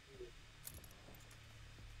Q.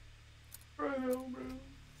 Right on, bro.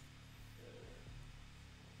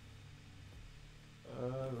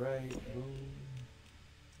 Alright, boom.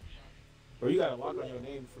 Bro, you gotta lock on your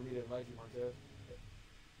name for me to invite you, Montez.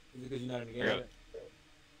 Is it because you're not in the game yet?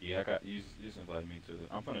 Yeah, I got you. Just invited me to.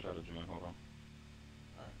 I'm gonna try to join. Hold on.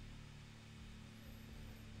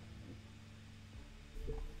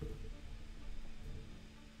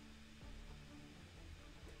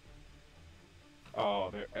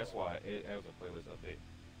 Oh, that's why it was a playlist update.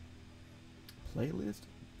 Playlist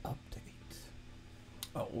update.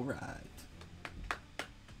 All right.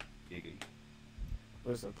 Giggity.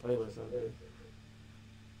 What's a playlist of it?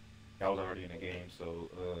 I was already in the game, so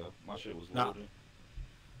my shit was Nah. loading.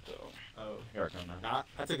 So Oh. here I come now. Nah,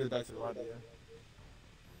 I took it back to the lobby, yeah.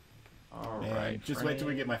 All Man, right. just wait till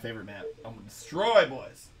we get my favorite map. I'm gonna destroy,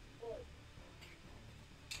 boys.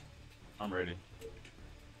 I'm ready.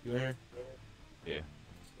 You in here? Yeah.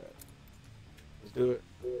 Let's do it.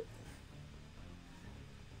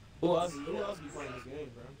 Who else be playing this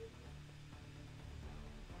game, bro?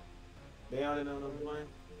 They all know what I'm playing?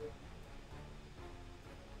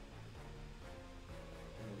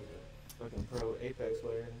 Fucking pro Apex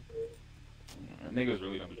player. Niggas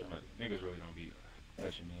really don't be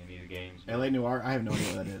touching me in these games. LA Noir, I have no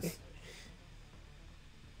idea what that is.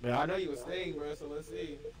 Man, I know you was staying, bro, so let's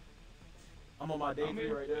see. I'm on my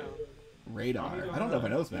debut right now. Radar. I don't know if I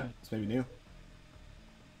know this map. It's maybe new.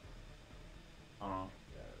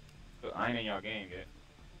 But I ain't in y'all game yet.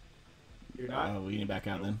 You're not? Oh, we need to back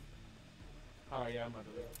out then. Oh, yeah, I'm about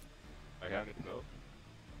to leave. Like I get to go.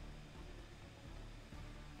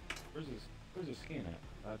 Where's this skin at?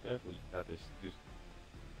 I definitely got this.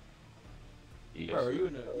 Yes. Bro, are you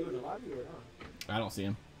in the lobby or not? I don't see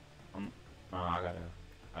him. No, I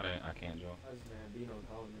can't join. I just, man, Dino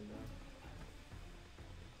calling me, bro.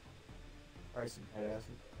 Alright, some head asses.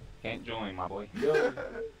 Can't join, my boy. Yo. Let's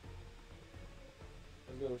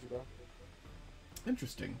go with you, bro.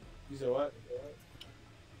 Interesting. You said what?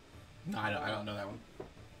 No, I don't know that one.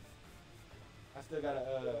 I still gotta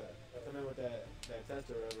come in with that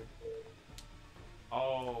tester or whatever.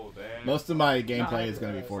 Oh, that. Most of my gameplay is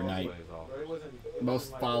going to be Fortnite. Bro, it wasn't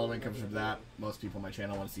Most like- following comes from that. Most people on my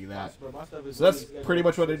channel want to see that. Bro, my stuff is So that's really pretty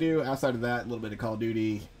much what I scheduled. do. Outside of that, a little bit of Call of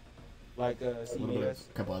Duty, Like a little bit of CBS.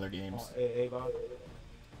 a couple other games, Avon.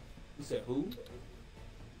 You said who?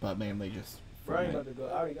 but mainly just Bro, I ain't Fortnite. about to go.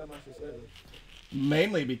 I already got my shit scheduled.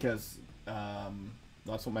 Mainly because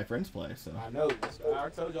that's what my friends play. So I know. I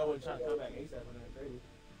told y'all I wasn't trying to come back ASAP on that crazy.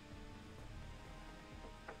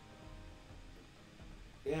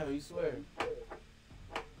 Damn, you swear.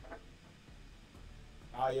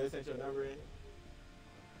 Oh, you sent your number in?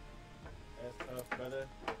 That's tough, brother.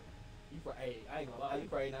 Hey, I ain't gonna lie, you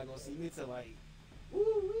probably not gonna see me till like, woo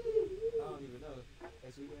wee. I don't even know.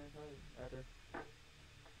 Next weekend, probably, after.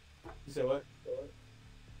 You said what?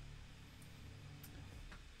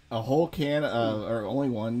 a whole can of, or only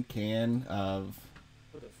one can of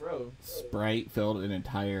What the fro? Sprite filled an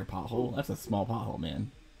entire pothole. That's a small pothole,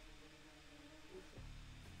 man.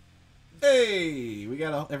 Hey, we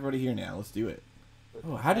got everybody here now. Let's do it.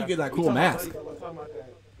 Oh, how do you get that cool mask? Wait, hold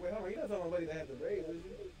on, you're not talking about buddy that had the braids, is you?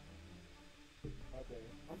 Okay,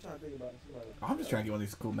 I'm trying to think about somebody. I'm just trying to get one of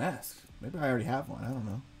these cool masks. Maybe I already have one. I don't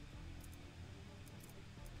know.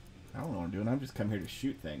 I don't know what I'm doing. I'm just come here to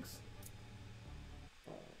shoot things.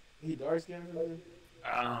 He dark skinned or something?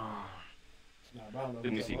 Ah. Nah, but I don't know.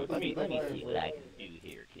 Let me see. Let me see what I can do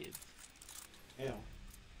here, kid. Damn.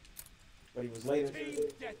 But he was late and Team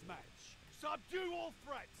shit. deathmatch. Subdue all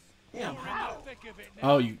threats. Damn, You're how? in the thick of it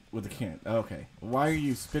now. Oh, you with a can. Okay. Why are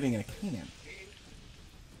you spitting in a can?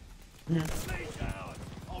 Lay down.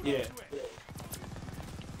 Hold Yeah. on to it.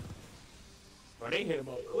 Bro, they hit him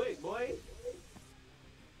up quick, boy.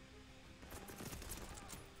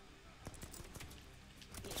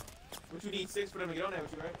 What you need 6 for them to get on that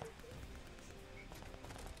with you, right?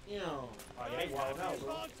 Yo. Oh, yeah, they wild out, bro.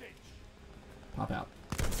 Advantage. Pop out.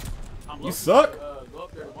 I'm You lucky suck. to, go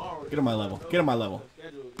up there tomorrow. Get on my level. Get on my level.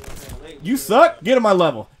 Schedule, you know what I'm saying, late. You suck. Get on my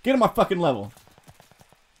level. Get on my fucking level.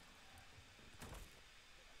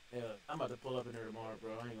 Yeah. I'm about to pull up in there tomorrow,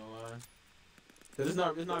 bro. I ain't gonna lie. Cause it's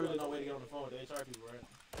not really no way to get on the phone with the HR people,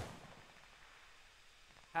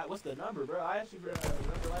 right? What's the number, bro? I asked you for the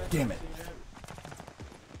number last Damn time. it.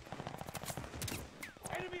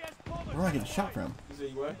 Enemy has bombers. Where do I get a shot from? You say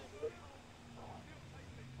you what?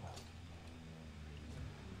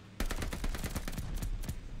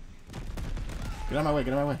 Get out of my way,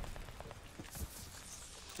 get out of my way.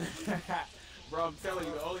 Bro, I'm telling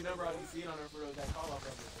you, the only number I be seeing on there for that call off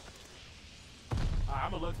number.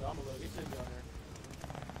 I'm gonna look. It should be on there.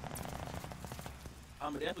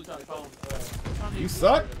 I'm definitely trying to call him. You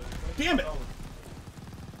suck? Damn it!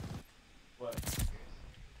 What?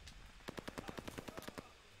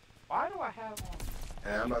 Why do I have on?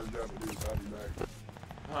 Hey, I'm about to jump with this. I'll be back.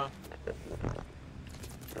 Huh?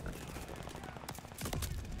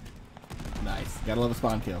 Nice. Gotta love a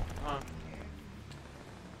spawn kill. Huh?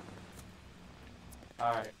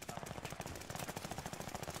 Alright.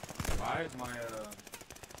 Why is my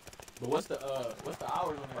But what's the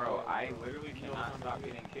hours on that? bro? I literally cannot stop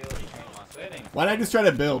getting killed to change my settings. Why did I just try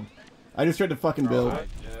to build? I just tried to fucking Bro, build. I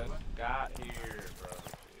just got here, bro.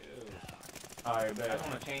 Ew. Alright, I bet. just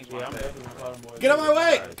want to change my Yeah, I'm settings. definitely gonna call them boys. Get out of my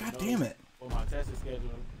way! Alright, God you damn know, it. For my testing schedule,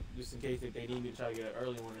 just in case if they need me to try to get an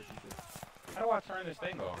early one or something. How do I turn this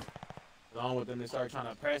thing off? Along with them, they start trying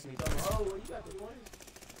to press me. Tell me, oh, well, you got the points.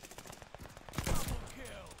 Double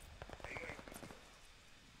kill.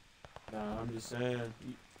 Nah, I'm just saying.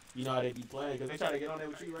 You know how they be playing, because they try to get on there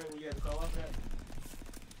with you, right, when you have to call off that?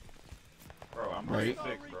 Bro, I'm Right.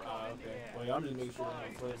 grade 6, bro. Okay. Well, yeah, I'm just making sure they're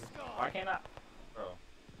not playing. Why can't I? Bro,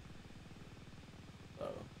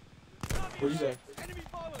 What'd you say? Enemy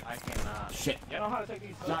bombers. I cannot. Shit. You know how to take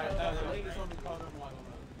these Nah, photos? the lady told me to call them like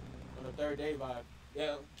on the third day vibe.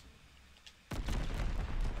 Yeah.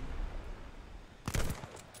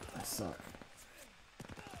 I suck.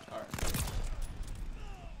 Alright.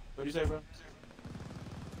 What'd you say, bro?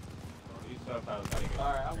 These subtitles gotta get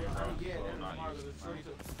Alright, I'm figured out, gonna get so it. I'm not Tomorrow, using because it's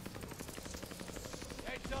it.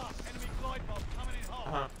 32. Heads up. Enemy glide bomb coming in hot.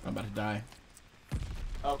 Uh-huh. I'm about to die.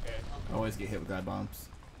 Okay. I always get hit with glide bombs.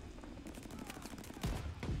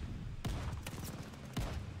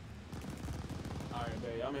 Alright,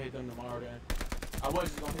 babe. I'm gonna hit them tomorrow then. I was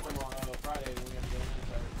just gonna hit them on Friday when we have to go in.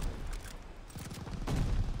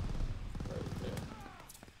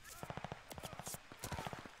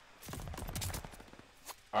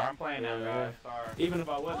 Alright, I'm playing now, guys. Sorry. Even if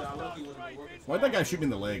I wasn't, I lucky wouldn't be working. Why'd that guy shoot me in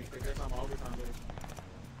the leg? That's on my overtime day.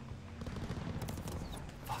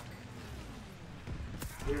 Fuck.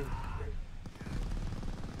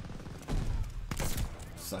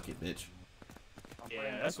 Suck it, bitch.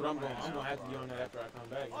 Yeah, that's what I'm going. I'm gonna have to be on that after I come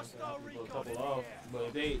back. You know what I'm saying? I'll put a couple off.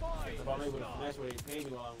 But if I'm able to finesse where they pay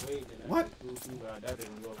me while I'm waiting, then What? that's cool too. But I definitely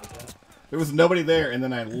wouldn't go with that. There was nobody there, and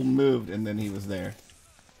then I moved, and then he was there.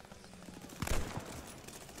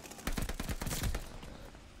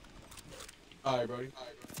 All right, Brody.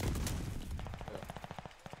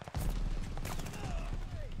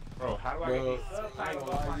 Bro, how do I Bro, get these I ain't subtitles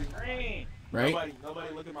gonna off lie my to you. screen? Right?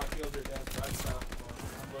 Nobody look at my kills right now. So I just got off the phone.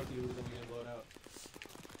 I'm lucky who's gonna get blown out.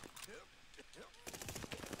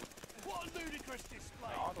 What a ludicrous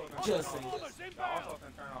display. Just Hostile saying. bombers I inbound. also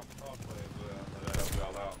can turn off crossplay as well, so that helps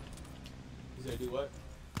y'all out. You said do what?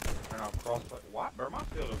 Turn off crossplay. What, bro? My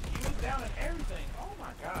field of view is down and everything. Oh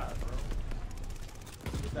my god, bro.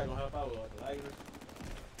 Is that gonna help out with like the lagging?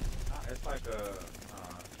 It's like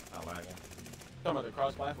not lagging. Talking about the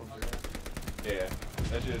cross platform. Yeah,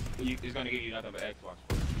 that's just, it's gonna give you nothing but Xbox.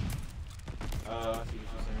 I see what you're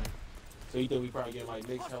saying. So you think we probably get like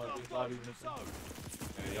mixed hell mixed lobby mixed?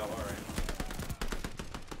 Yeah, y'all alright.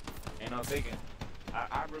 Ain't no thinking.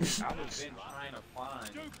 I was been trying to find.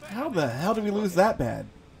 How the hell did we lose that bad?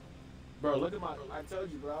 Bro, look at my. I told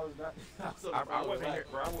you, bro. I was not. I wasn't here,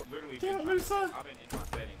 bro. I was literally. Damn it, I've Musa. been in my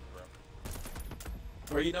settings, bro.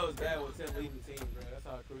 Bro, you know it's bad with Tim leaving the team, bro. That's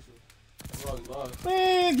how crucial. That's why we lost.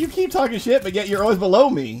 Man, you keep talking shit, but yet you're always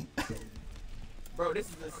below me. Bro, this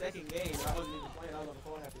is the second game. I wasn't even playing. I was on the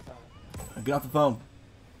phone half the time. Get off the phone.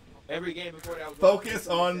 Every game before that, I was Focus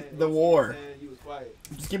on the war. You was quiet.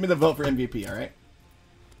 Just give me the vote for MVP, alright?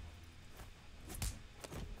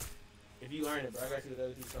 If you earn it, bro, I gotta see what the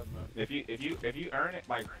other team's talking about. If you earn it,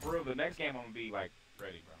 like for real, the next game I'm gonna be like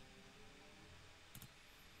ready,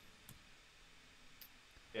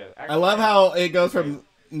 bro. Yeah. I love how it goes from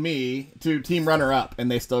me to team runner up, and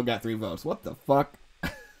they still got 3 votes. What the fuck?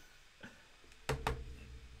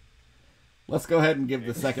 Let's go ahead and give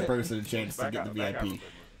the second person a chance to get the VIP.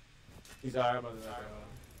 He's alright about that.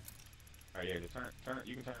 Alright, yeah, just turn.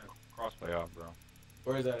 You can turn crossplay off, bro.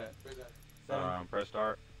 Where is that at? Where's that? Settings? Press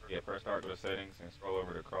start. Yeah, press start. Go to settings and scroll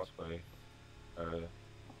over to crossplay.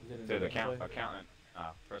 Is it in To the gameplay? accountant.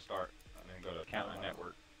 Press start and then go to accountant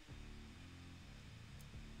network.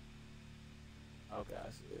 Okay, I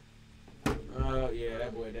see it. Yeah,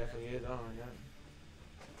 that boy definitely is on. Yeah.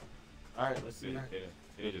 All right, let's see.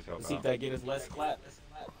 It just helps Let's see if out. that get us less clap.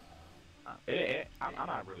 I'm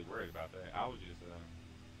not really worried about that. I was just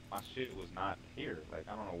my shit was not here. Like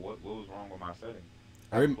I don't know what was wrong with my setting.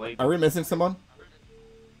 Are we missing someone?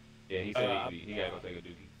 Yeah, he said he gotta go take a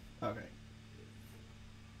duty. Okay.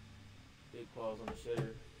 Big paws on the shitter.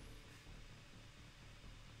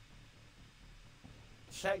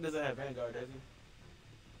 Shaq doesn't have Vanguard, does he?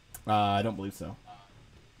 I don't believe so.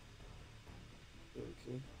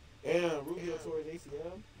 Okay. Damn, Rubio tore his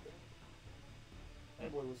ACL.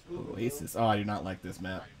 That boy was stupid. Oasis. Oh, I do not like this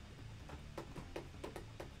map.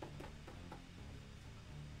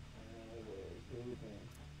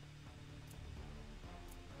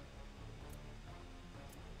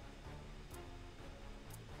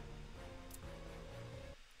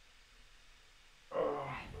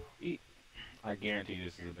 I guarantee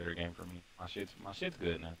this is a better game for me. My shit's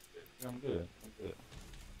good now. I'm good.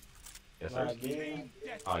 Yes, sir. Again.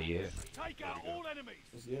 Oh yeah. Take out all enemies.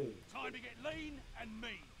 It's good. Time to get lean and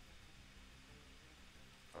mean.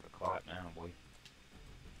 Got the clock now, boy.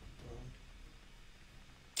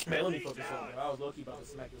 Man, let me focus on it. I was low-key about to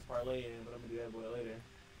smack this parlay in, but I'm gonna do that boy later.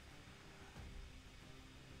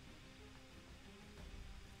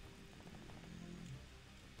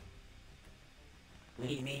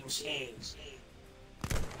 Leaning change.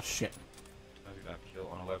 Shit. I got killed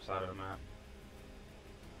on the left side of the map.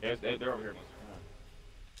 Yeah, they're over here.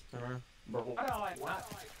 Bro, I don't like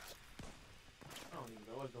what? I don't even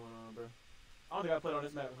know what's going on, bro. I don't think I played on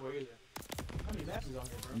this map before either. How many maps is on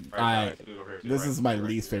here, bro? This is my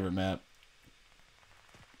least favorite map.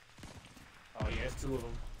 Oh yeah, it's two of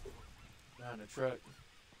them. Down the truck.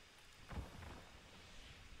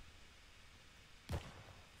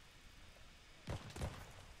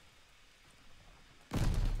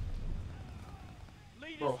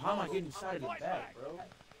 Bro, how am I getting shot in the back, bro?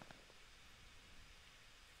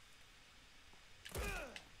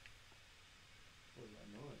 What is that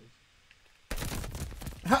noise?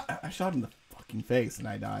 Ha! I shot him in the fucking face and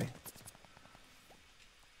I die.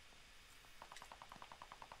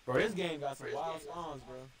 Bro, this game got some wild spawns,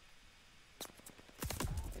 bro.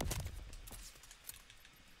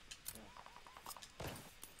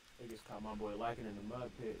 They just caught my boy lacking in the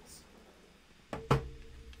mud pits.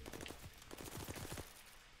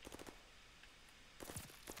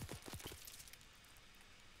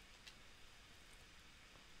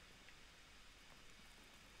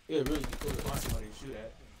 It really be cool to find somebody to shoot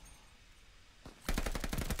at.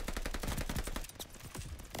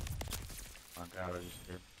 My God, I just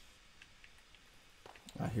hear.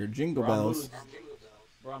 I hear jingle Bro, bells.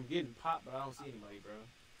 Bro, I'm getting popped, but I don't see anybody, bro.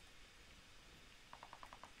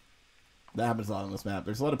 That happens a lot on this map.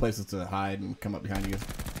 There's a lot of places to hide and come up behind you.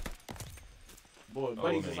 Boy,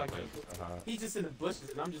 buddy's just like, he's just in the bushes,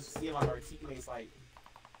 and I'm just seeing like our teammates like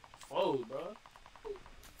fold, bro.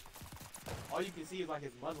 All you can see is like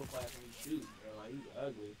his muzzle flash when he shoots, bro. Like he's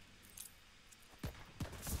ugly.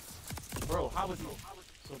 Bro, how was he?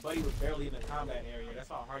 So buddy was barely in the combat area. That's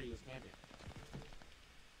how hard he was camping.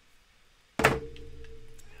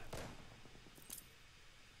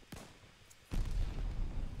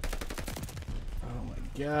 Oh my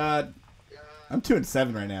god. I'm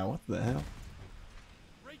 2-7 right now. What the hell?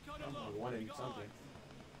 I'm 1 and something.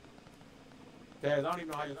 Dad, I don't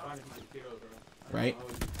even know how you're finding people to kill, bro. Right?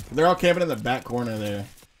 They're all camping in the back corner there.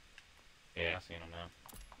 Yeah, I seen them now.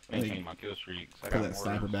 Maintain my kill streaks. I Put got that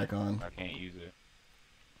sniper back on. I can't use it.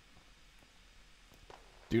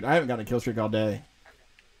 Dude, I haven't gotten a kill streak all day.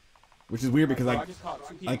 Which is weird because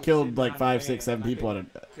I killed like 5, 6, 7 people at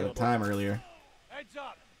a time earlier. Heads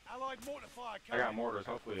up. Allied mortar fire I got mortars.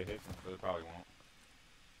 Hopefully it hits them, but it probably won't.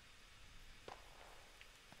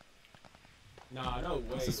 Nah, no way.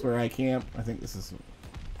 This is where I camp. I think this is...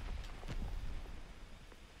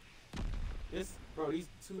 This, bro, these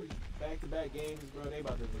 2 back-to-back games, bro, they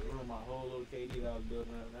about to ruin my whole little KD that I was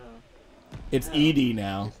building up now. It's ED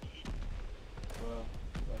now. Well,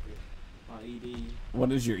 fuck it. My ED.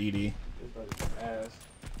 What is your ED? It's about to be ass.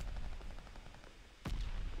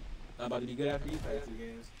 I'm about to be good after these past 2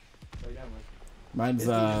 games. Tell you that much. Mine's This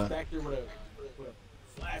dude is back there with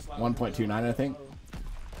a flashlight. 1.29, I think.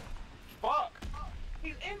 Fuck!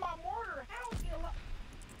 He's in my mortar! How is he alive?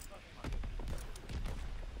 Oh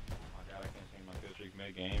my god, I can't change my kill streak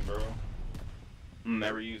mid-game, bro. I'm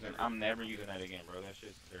never using that again, bro. That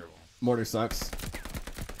shit's terrible. Mortar sucks.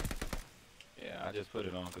 Yeah, I just put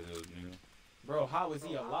it on because it was new. Bro, how is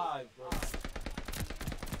he alive, bro? Yeah,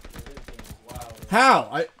 this game is wild. wild.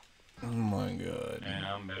 How? Oh my god. Man,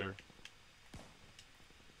 I'm better.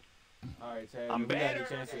 All right, Tag. I'm If we got any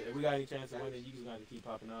better. chance, if we got any chance of winning, you just got to keep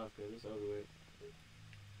popping off because it's over with.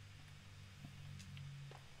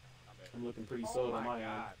 I'm looking pretty sold on my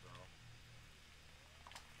end.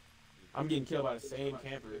 I'm getting killed by the same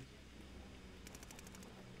camper.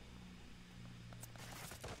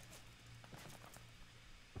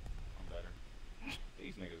 I'm better.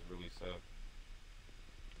 These niggas really suck.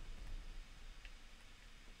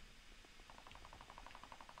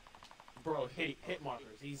 Bro, hit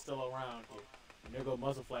markers. He's still around here. And there go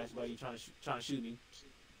muzzle flash, buddy, trying to shoot me.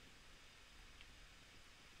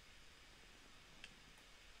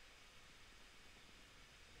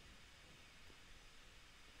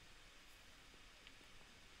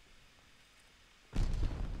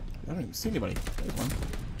 I don't even see anybody. There's one.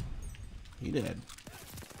 He did.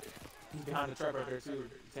 He's behind the trap right there too,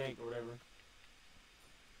 tank or whatever.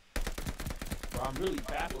 Bro, I'm really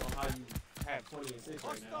baffled on how you have 20 and 6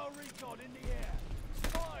 right now. Hostile recon in the air.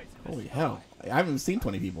 Spies in the Holy sky. hell. I haven't seen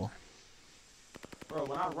 20 people. Bro,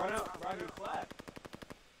 when I run out, I get clapped.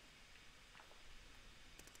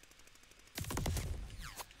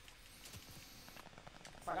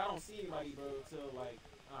 It's like I don't see anybody, bro, till like,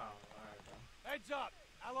 oh, alright, bro. Heads up.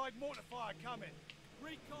 Allied mortar fire coming.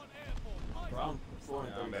 Recon airborne. Bro, I'm 4 and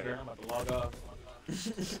Yeah, I'm 3 better. I'm about to log off.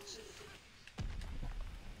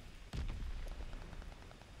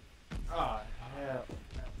 Ah, hell.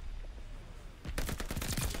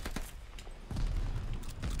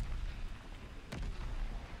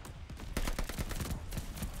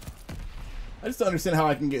 I just don't understand how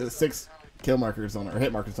I can get 6 kill markers on or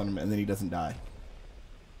hit markers on him and then he doesn't die.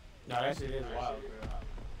 No, that shit is wild, bro.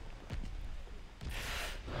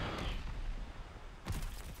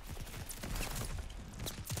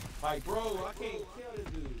 Like, bro, I can't kill this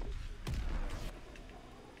dude.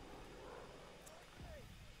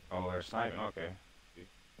 Oh, they're sniping. Okay.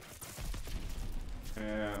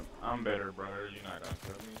 Yeah, I'm better, brother. You're not gonna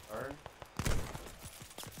kill me. Alright.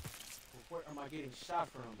 Where am I getting shot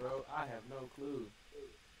from, bro? I have no clue.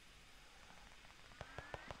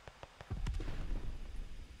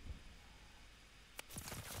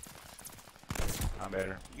 I'm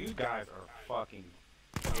better. You guys are fucking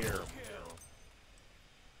terrible.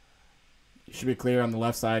 You should be clear on the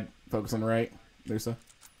left side. Focus on the right, Lusa.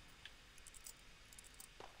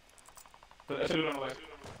 Put that shit on the left.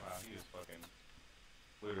 Wow, he is fucking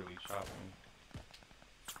literally chopping.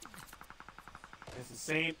 It's the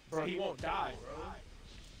same, bro. He won't die, bro.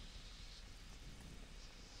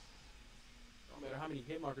 No matter how many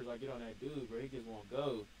hit markers I get on that dude, bro, he just won't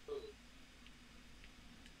go.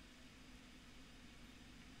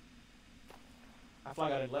 I feel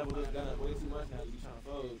like I done leveled this gun up way too much now to be trying to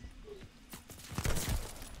fold.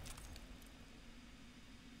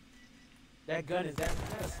 That gun is that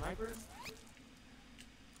a sniper?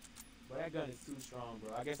 But that gun is too strong,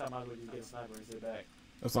 bro. I guess I might as well just get a sniper and sit back.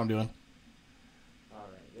 That's what I'm doing.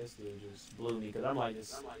 Alright, this dude just blew me because I'm like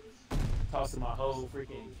just tossing my whole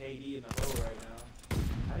freaking KD in the hole right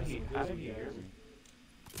now. How did he hear me?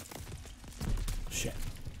 Shit.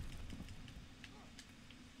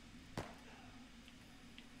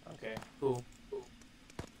 Okay, cool.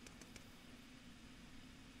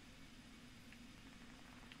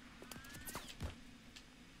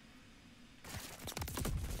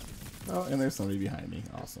 Oh, and there's somebody behind me.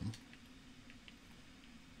 Awesome.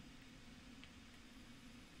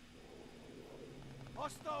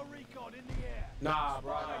 Hostile recon in the air. Nah,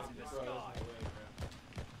 bro. Spies in the Bro, there's no sky. way,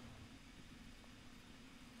 bro.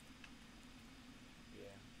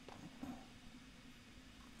 Yeah.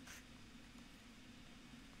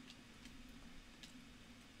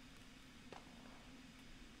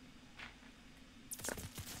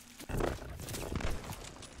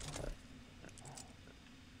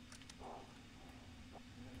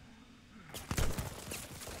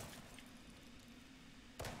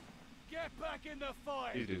 Get back in the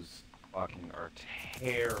fight. These dudes fucking are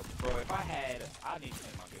terrible. Bro, if I had, I need to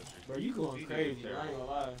make my kill streak. Bro, you going These crazy, dudes are bro. I ain't terrible.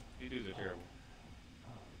 gonna lie. These dudes are terrible.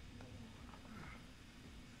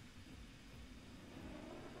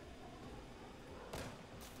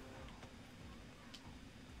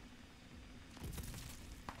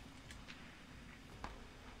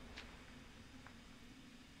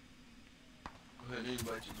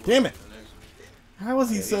 Damn it! How was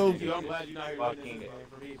he Yeah, so... these Dude, I'm glad you're not here to fucking witness this, man,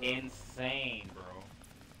 for me, bro. insane, bro.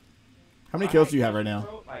 How many kills do you have right now?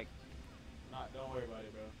 Bro, like, Don't worry about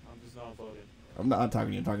it, bro. I'm just not voting. I'm not talking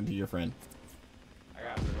to you. I'm talking to your friend. I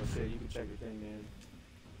got Oh shit, you can check your thing, man.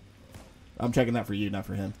 I'm checking that for you, not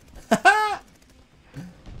for him. I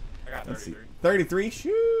got Let's see. 33. 33?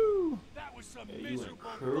 Shoo! That was some Yeah, you went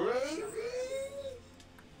miserable bullshit. crazy.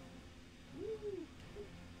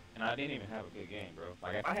 And I didn't even have a good game, bro.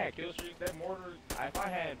 Like, if I had kill streaks, that mortar, if I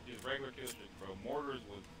had just regular kill streaks, bro, mortars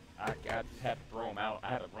was, I just had to throw them out. I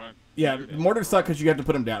had to run. Yeah, mortars suck because you have to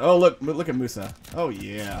put them down. Oh, look at Musa. Oh,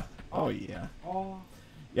 yeah. Oh, yeah. Oh.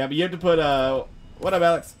 Yeah, but you have to put, what up,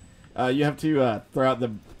 Alex? You have to throw out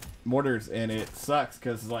the mortars, and it sucks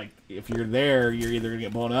because, like, if you're there, you're either going to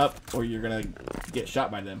get blown up or you're going to get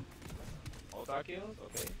shot by them. Multi-kills?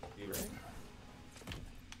 Okay. You ready?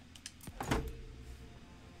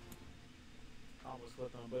 Almost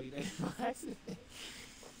flipped on Buddy Day by accident.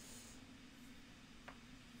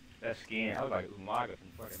 That skin, I was like Umaga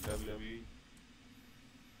from fucking WWE.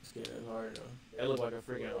 Skin is hard though. That look like a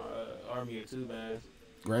freaking Army of Two bands.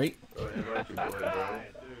 Right? Go ahead, invite your boy, bro.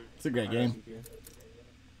 It's a great game. You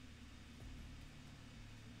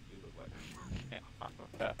look like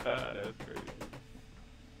that's crazy.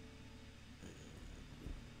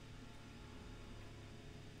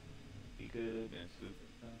 He could have been super.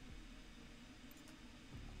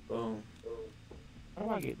 Boom. How do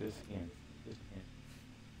I get this skin? This skin.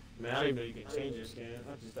 Man, I didn't know you can change your skin.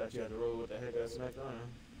 I just thought you had to roll with the heck I smacked on.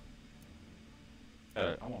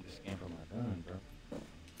 I want the skin for my gun, bro.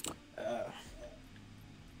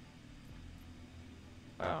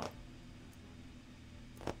 Wow.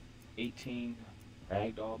 18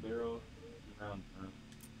 ragdoll barrels. Around,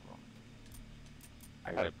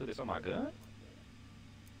 I gotta put this on my gun?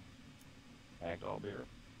 Ragdoll barrel.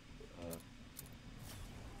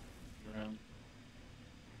 Around.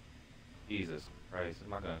 Jesus Christ, is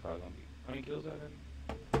my gun probably gonna be. How many kills I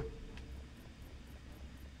got?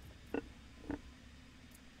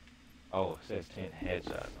 Oh, it says 10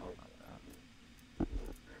 headshots. Oh my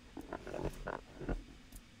god.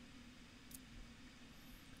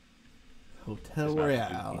 Hotel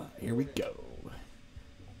Royale. Here we go.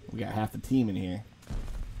 We got half the team in here.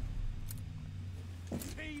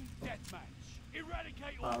 Team deathmatch.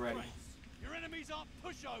 Eradicate all Alrighty. threats. Your enemies aren't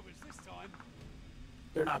pushovers this time.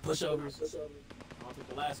 They're not pushovers. I don't think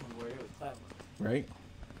the last one were. It was clapping. Right?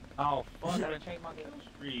 Oh, fuck, I gotta change my kill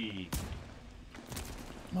streak.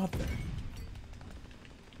 Mother.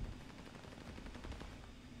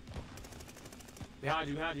 Behind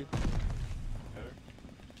you, behind you.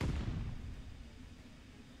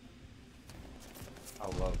 I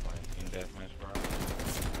love playing team deathmatch, bro.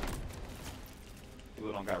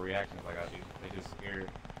 People don't got reactions like I do. They just scared.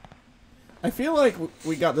 I feel like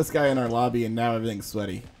we got this guy in our lobby and now everything's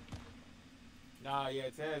sweaty. Nah, yeah,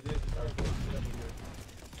 Taz did start doing shit up in here.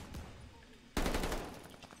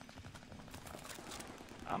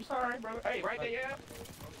 I'm sorry, bro. Hey, right there, yeah.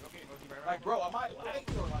 Okay, Like, bro, I might like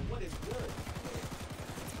or like, what is good?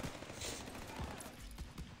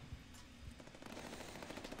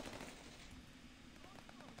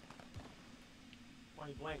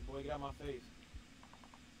 Point blank, boy, get out my face.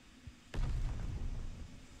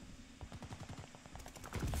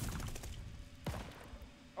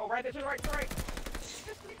 Oh, right there, to the right, to the right.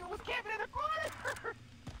 This nigga was camping in the corner.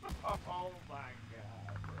 Oh my god,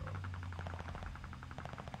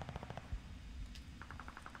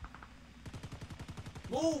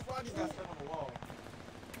 bro. Move, bro, I just got stuck on the wall.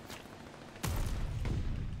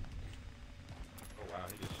 Oh wow,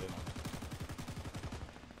 he just shit on.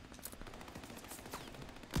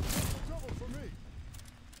 Trouble for me.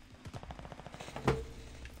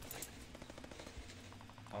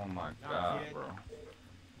 Oh my Nah, god, kid. bro.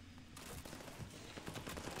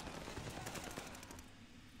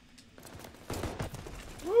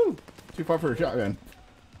 Woo! Too far for a shotgun.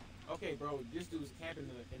 Okay, bro, this dude's camping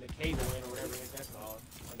in the cable in or whatever it is that's called.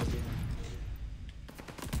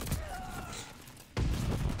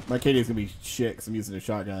 My KD's gonna be shit because I'm using a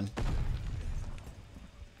shotgun.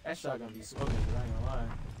 That shot gonna be smoking, but I ain't gonna lie.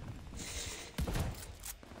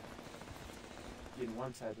 Getting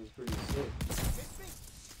one tap is pretty sick.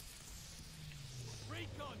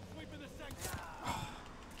 Recon, sweeping the sector.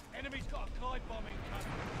 Enemy's got a glide bombing coming.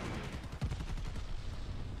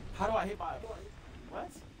 How do I hit my...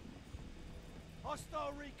 What?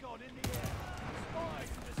 Hostile recon in the air. Spies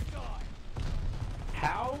in the sky.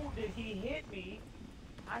 How did he hit me?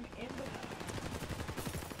 I'm in the.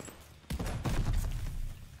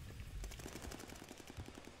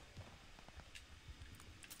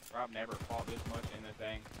 Rob never fought this much in this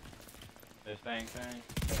thing. This thing.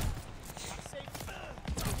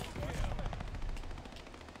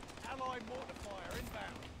 Allied mortifier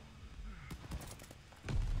inbound.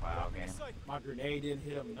 Wow, man. My grenade didn't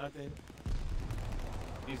hit him, nothing.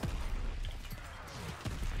 He's.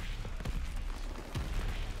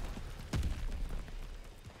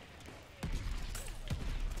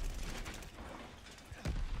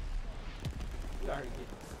 We already getting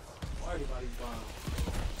worried about these bombs.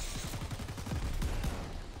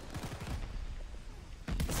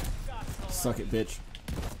 Suck it, bitch.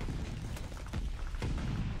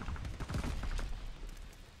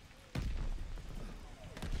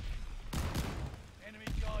 Enemy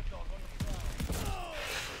guard dog on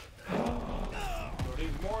the ground. Bro,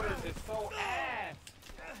 these mortars is so ass.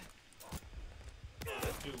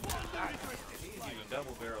 This dude, he's using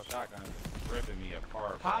double barrel shotguns, ripping me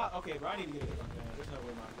apart. Bro. How? Okay, bro, I need to get a gun. There's no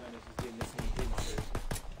way my gun is just getting this many hit markers.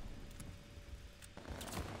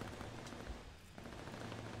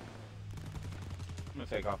 I'm gonna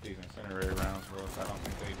take off these incendiary rounds, bro. I don't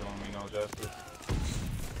think they doing me no justice.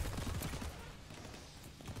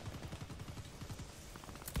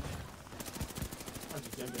 I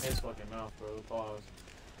just jumped in his fucking mouth, bro. Pause.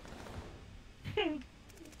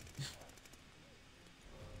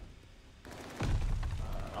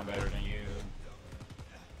 I'm better than you.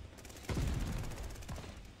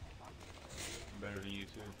 I'm better than you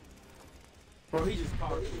too. Bro, he just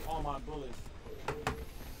caught all my bullets. Well,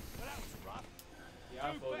 that was rough. Yeah,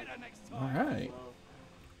 I Do folded. better next All time. right.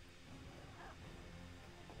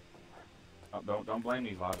 Bro. Don't blame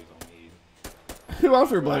these lobbies on me. Who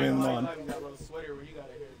else are Bro, I blaming ain't them gonna on? lie, you got a little sweater when you got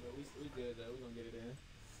it here, but we good though. We gonna get it in.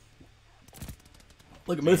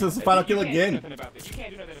 Look at Moose's Hey, final you kill can't do again. nothing about this. You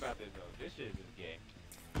can't do nothing about this though. This shit is just gay.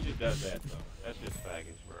 He just does that though. That's just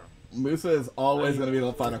faggots, bro. Musa is always going to be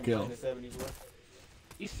the final kill. In the 70s, bro.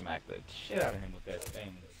 He smacked the shit out of him with that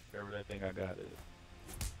thing. Whatever that thing I got is.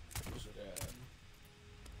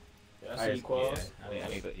 Yeah, I see you, Qualls. I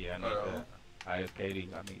need that. Yeah, I need that.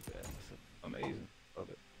 ISKD, I need that. It's amazing. Love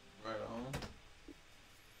it. Right on.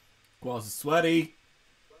 Qualls is sweaty.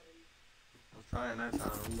 I was trying that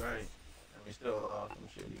time, we right. And we still lost some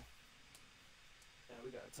shitty. Yeah, we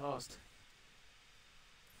got tossed.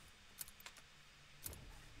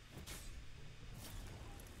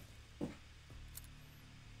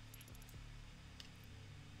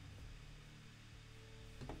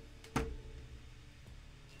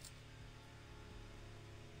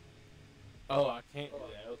 Oh, I can't do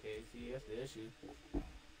that. Okay, see, that's the issue.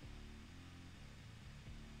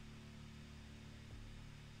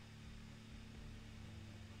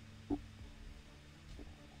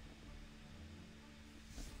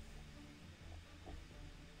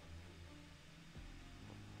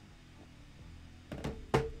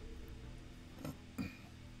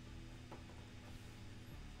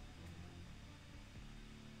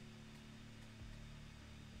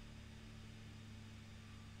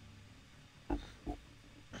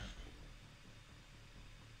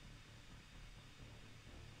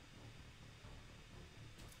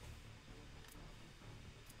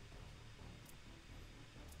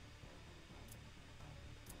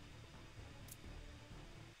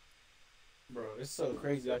 Bro, it's so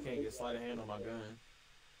crazy I can't get sleight of hand on my gun.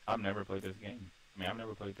 I've never played this game. I mean, I've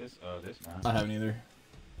never played this map. I haven't either.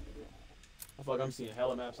 I feel like I'm seeing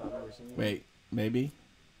hella maps I've never seen. Wait, maybe?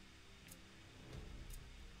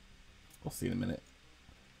 We'll see in a minute.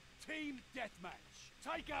 Team deathmatch.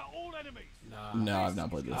 Take out all enemies. Nah. No, I've not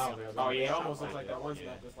played this. Oh yeah, it almost looks like that one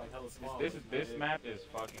map that's like hella small. This map is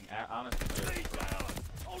fucking honestly. Lead down.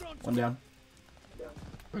 Hold on to One down.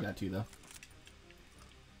 We got two, though.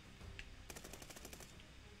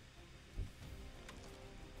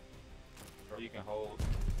 Bro, you can hold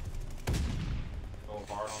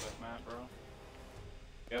hard on this map, bro.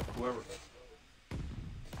 Yep, whoever.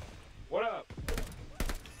 What up?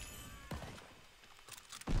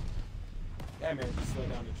 That man just slid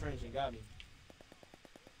down the trench and got me.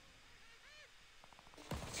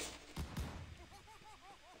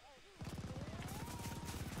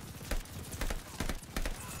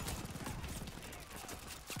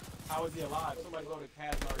 How is he alive? Somebody go to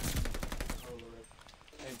Kazmar.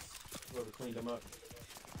 Thanks. Whoever cleaned him up.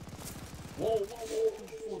 Whoa, whoa,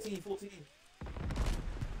 whoa. Full team, full team.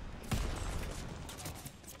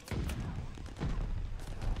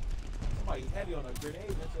 Somebody heavy on a grenade.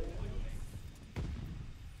 That's what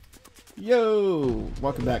Yo!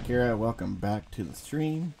 Welcome back, Kira. Welcome back to the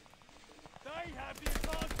stream. They have the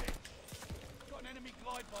advantage. Got an enemy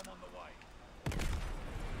glide bomb on the way.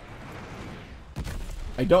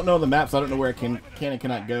 I don't know the map, so I don't know where I can and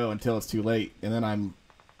cannot go until it's too late. And then I'm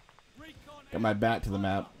Recon got my back to the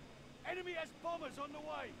map. Enemy has bombers on the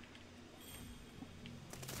way.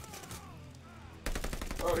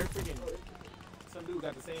 Oh, they're freaking. Some dude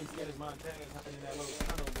got the same skin as Montez hiding in that little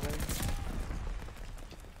tunnel, boy.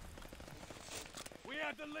 We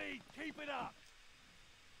have the lead. Keep it up.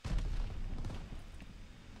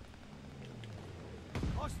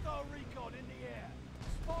 Hostile recon in the air.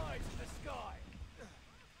 Spies in the sky.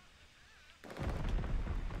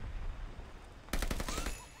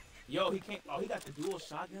 Yo, he can't. Oh, he got the dual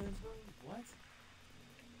shotguns, bro. What?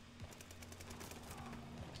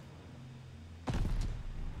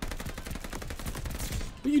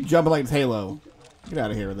 you jumping like it's Halo? Get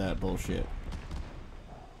out of here with that bullshit.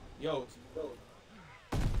 Yo,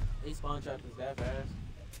 they spawn trapped us that fast.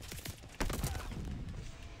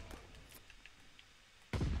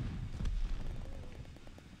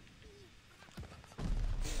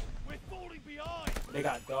 We're falling behind. They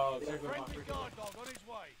got dogs. They're going Friendly guard dog on his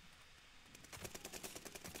way.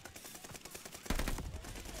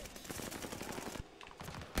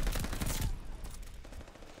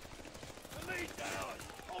 The lead's ours.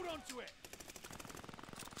 Hold on to it.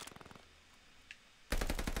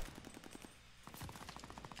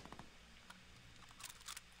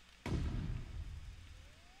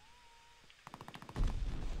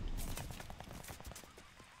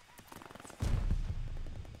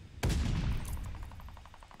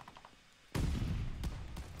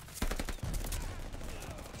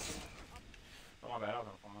 Oh my bad, I was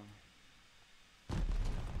on the phone.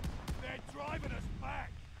 They're driving us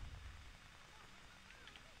back.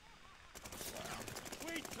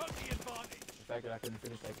 We took the advantage. The fact that I couldn't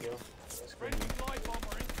finish that kill. It's crazy. Friendly glide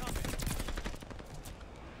bomber incoming.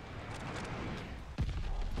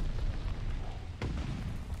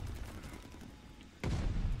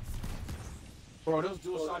 Bro, those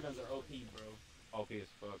dual shotguns are OP, bro. OP as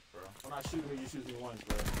fuck, bro. When I shoot me, you shoot me once,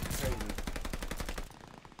 bro. It's crazy.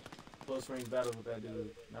 Close range battles with that dude.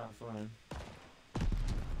 Not fun.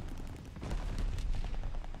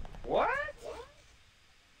 What?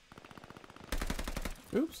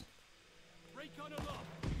 Oops. Recon aloft.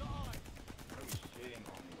 We got eyes. Are you shitting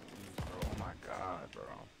on these dudes, bro? Oh my god, bro.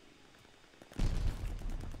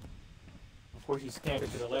 Of course, he's camping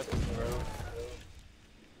to the left of me, bro.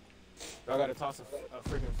 Y'all gotta toss a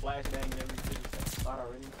freaking flashbang in every single spot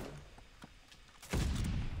already.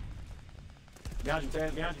 Behind you,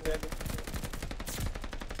 Ted. Behind you, Ted.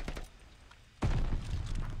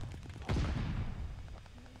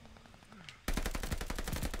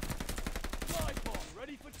 Glide bomb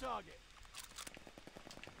ready for target.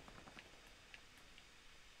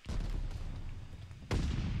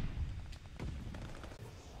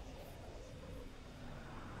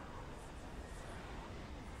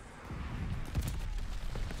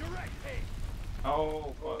 Direct hit.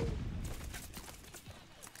 Oh, fuck.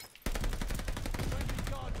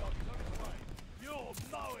 Friendly guard dog is on his way. You're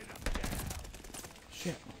mowing them down.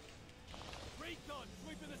 Shit. Recon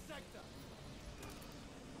sweeping the sector.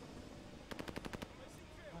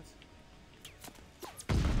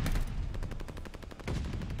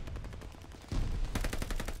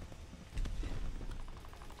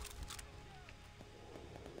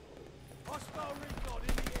 Hostile recon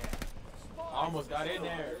in the air. Spy. I almost got in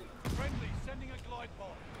there. Friendly sending a glide bomb.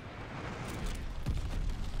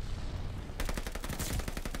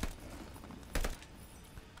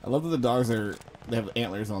 I love that the dogs they have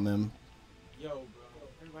antlers on them. Yo, bro.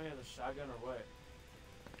 Everybody has a shotgun or what?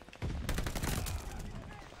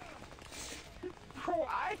 Bro,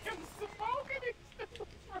 I am smoking it still,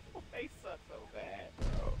 bro. They suck so bad,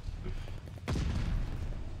 bro.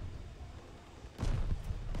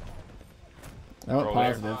 Oh, Bro,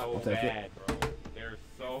 positive. they're I'll so take it. bad, bro. They're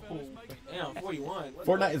so Damn, 41. What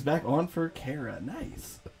Fortnite is back on for Kara.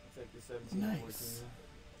 Nice. Take the 17, Nice. 14.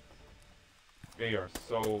 They are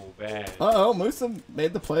so bad. Uh-oh, Musa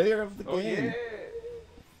made the player of the Oh game. yeah.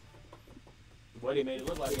 What he made it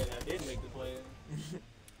look like, and I didn't make the play.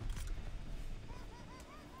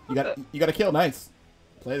 You got a kill. Nice.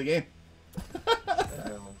 Play the game.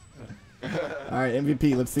 All right,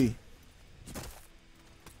 MVP. Let's see.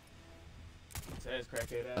 Ted's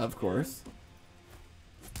crackhead ass. Of course.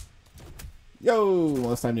 Yo,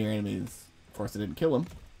 last time near enemies. Of course, I didn't kill him.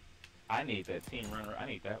 I need that team runner. I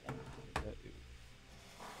need that one. That dude.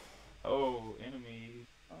 Oh, enemies.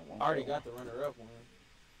 I already got the runner-up one.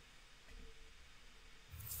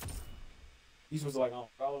 You supposed to like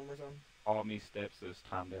follow him or something? All me steps is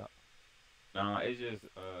timed out. No, it's just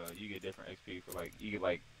you get different XP for like you get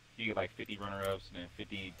like 50 runner-ups and then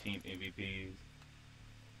 50 team MVPs.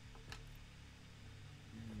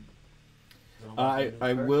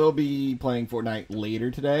 I will be playing Fortnite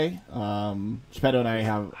later today. Geppetto and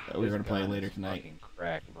I we're This going to play gun later is tonight. fucking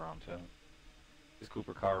crack, bro. I'm telling you. This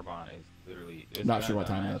Cooper Carbine is literally. This Not gun sure what is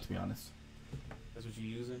time though, nice, to be honest. That's what you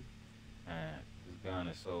using? Man, this gun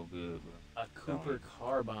is so good, bro. A Cooper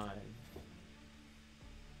Carbine.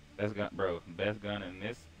 Best gun, bro. Best gun in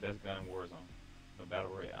this. Best gun in Warzone. The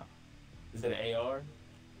Battle Royale. Is that an AR?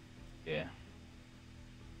 Yeah.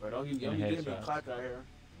 Bro, don't you Some get me headshots. clocked out here.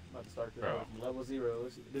 I'm about to start this Bro. off from level 0.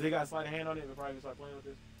 Did they got a sliding hand on it before I even start playing with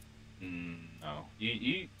this? No.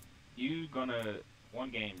 You gonna one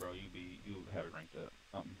game, bro. You have it ranked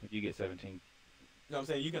up. If you get 17. You know what I'm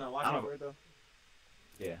saying? You can unlock I it don't- for it though.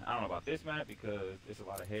 Yeah, I don't know about this map because it's a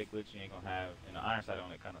lot of head glitch you ain't gonna have, and the iron sight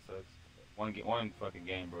on it kind of sucks. One fucking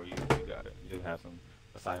game, bro. You got it. You do have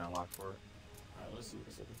a sight unlocked for it. Alright, let's see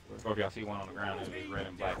what's up for. Or if y'all see one on the ground and it's red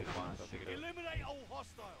and black, it's fine. So pick it up. Eliminate all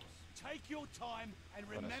hostiles. Take your time and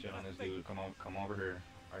I'm gonna remember shit on this things. dude. Come over here.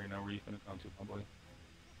 I already know where you finna come to, my boy.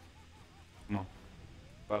 Come on.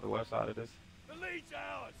 About the west side of this. The lead's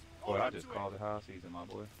ours. Boy, Hold I on just to it. called it high season, my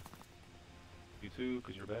boy. You too,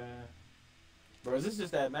 cause you're bad. Bro, is this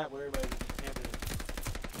just that map where everybody's camping?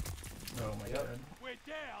 Oh my Yep. god. We're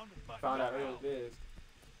down, but Found not out early out. biz.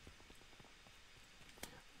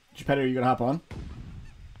 Geppetto, are you gonna hop on?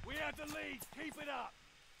 We have the lead. Keep it up.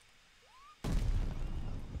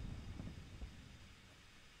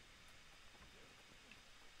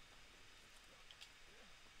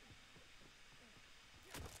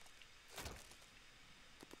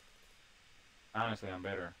 Honestly, I'm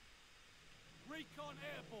better. Recon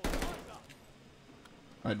airborne.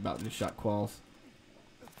 Under. I'd about to just shot Qualls.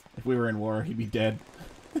 If we were in war, he'd be dead.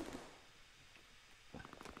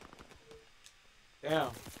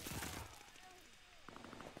 Damn.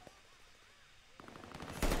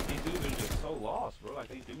 These dudes are just so lost, bro. Like,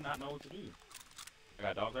 they do not know what to do. I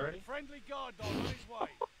got dogs already? Friendly guard dog on his way.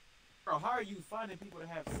 Bro, how are you finding people to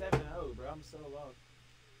have 7-0, bro? I'm so lost.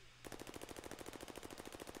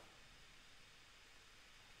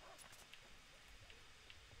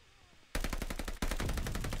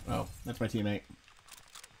 Oh, that's my teammate.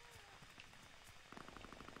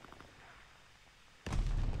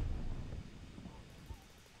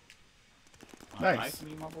 Nice. Nice to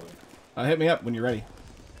meet my boy. Hit me up when you're ready.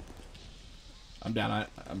 I'm down.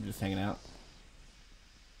 I'm just hanging out.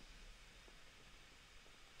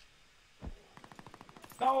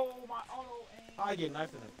 No, my auto aim. I get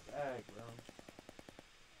knifed in the back, bro.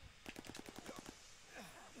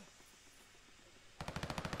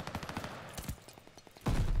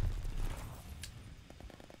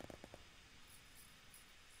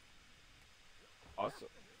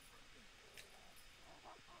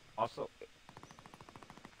 Also.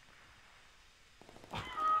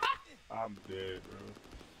 I'm dead, bro.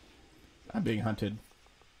 I'm being hunted.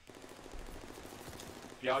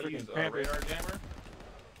 Y'all Freaking use Krampus. radar jammer?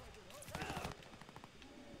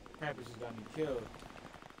 Krampus just got me killed.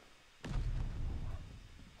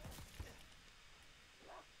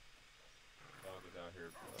 Dog is out here,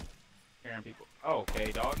 bro. Hearing people. Oh,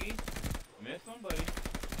 okay, doggy. Missed somebody.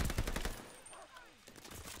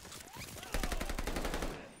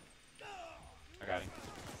 I got him.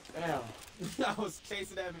 Damn. I was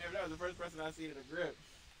chasing that man. That was the first person I seen in a grip.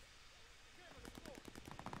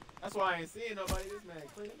 That's why I ain't seeing nobody. This man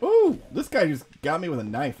clean. Ooh, this guy just got me with a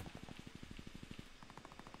knife.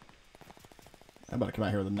 I'm about to come out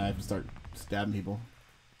here with a knife and start stabbing people.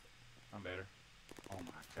 I'm better. Oh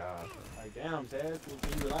my god. Like, damn, Ted.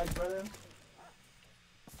 Can you relax, brother?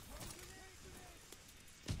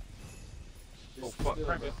 Oh Just fuck, still,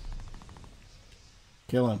 Krampus. bro.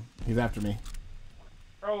 Kill him. He's after me.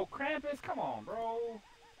 Bro, Krampus, come on, bro.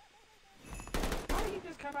 Why did he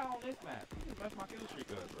just come out on this map? He just messed my kill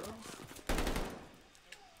streak up, bro.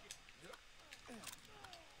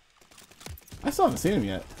 I still haven't seen him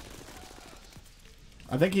yet.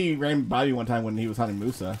 I think he ran by me one time when he was hunting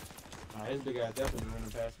Musa. Nah, his big ass definitely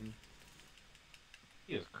running past me.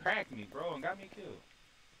 He just cracked me, bro, and got me killed.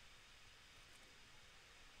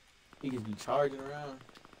 He just be charging around.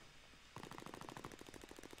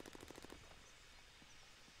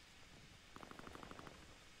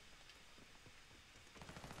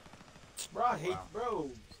 Bro, I hate, bro.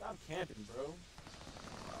 Stop camping, bro.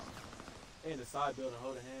 They in the side building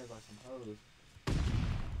holding hands like some hoes.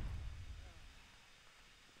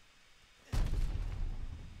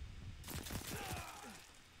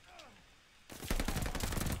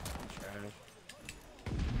 Trash.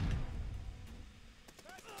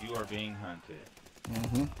 You are being hunted.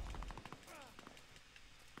 Mm-hmm.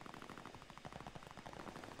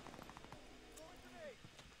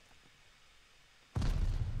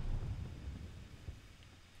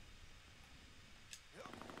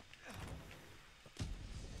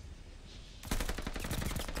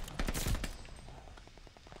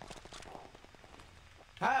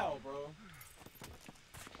 How, bro?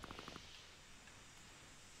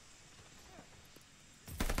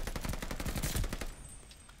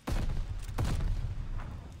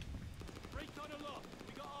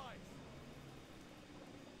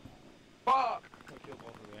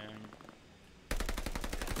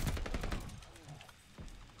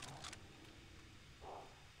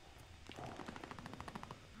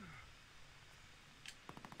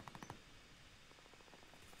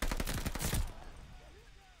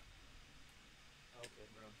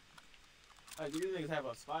 like, do these niggas have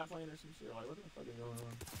a spy plane or some shit? Like, what the fuck is going on?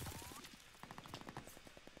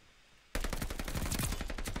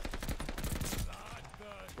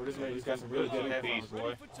 Bro, this man just got some really good headphones,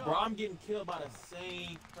 boy. Bro, I'm getting killed by the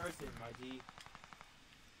same person, my G.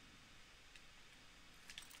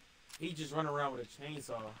 He just running around with a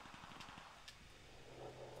chainsaw.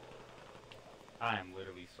 I am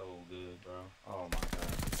literally so good, bro. Oh my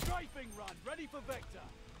god. Strafing run, ready for Vector.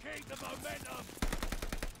 Keep the momentum.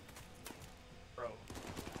 Bro.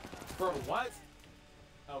 Bro, what?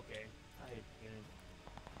 Okay. I hate the game.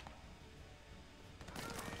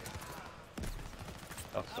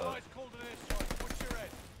 That sucks. Allies called an airstrike. Watch your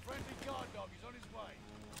head. Friendly guard dog is on his way.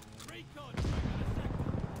 Recon check in a sector.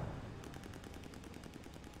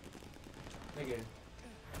 Nigga.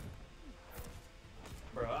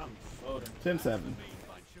 Bro, I'm floating. 10-7. Mean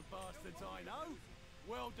bunch of bastards I know.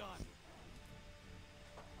 Well done.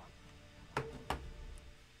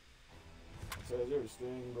 So you're a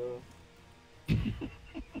string, bro. Ain't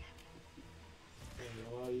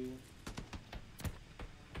gonna lie to you.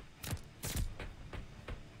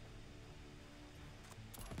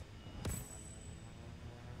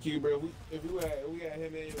 Q, bro, if we had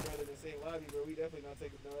him and your brother in the same lobby, bro, we definitely not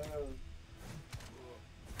taking no L's.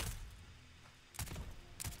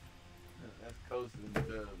 That's coasting the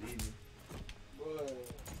dub, easy. Boy.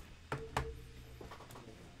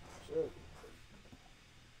 Sure.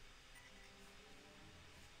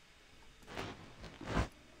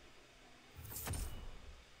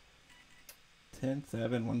 Ten,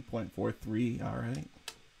 7, 1.43. All right.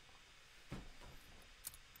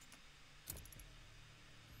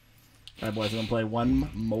 All right, boys. We're gonna play one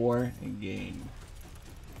more game.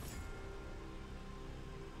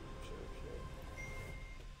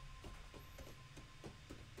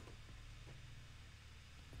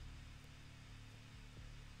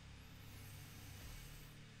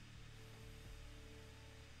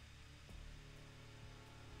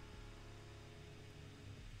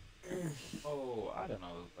 Oh, I don't know.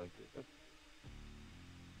 Like,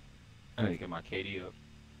 I need to get my KD up.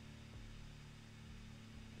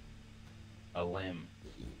 A limb.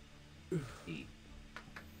 E.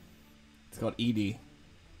 It's called ED,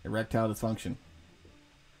 erectile dysfunction.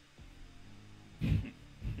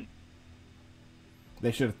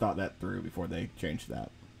 They should have thought that through before they changed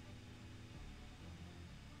that.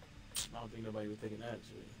 I don't think nobody was thinking that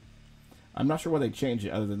shit. I'm not sure why they changed it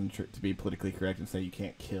other than to be politically correct and say you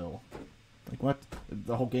can't kill. Like, what?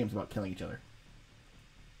 The whole game's about killing each other.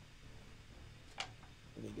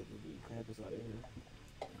 They get the dude Krampus out of here.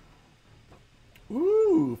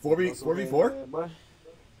 Ooh, 4v4? Yeah, boy.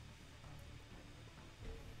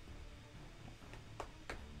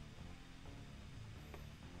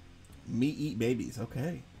 Meat eat babies.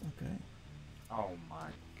 Okay. Okay. Oh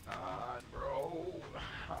my god, bro.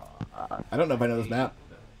 I don't know if I know this map.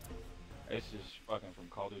 It's just fucking from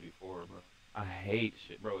Call of Duty 4, bro. I hate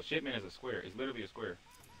shit, bro. Shipment is a square. It's literally a square.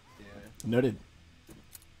 Yeah. Noted.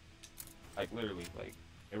 Like literally, like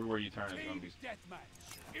everywhere you turn, it's gonna be. Team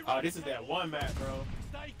deathmatch. Oh, this is that one map, bro.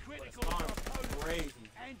 Stay But critical of your spawn's opponent crazy.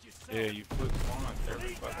 and yourself. Yeah, you flip spawns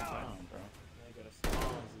every fucking time, bro. Nigga, the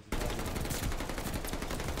spawns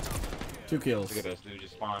is 2 kills. Look at us, dude.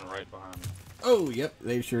 Just spawn right behind me. Oh, yep.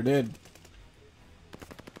 They sure did.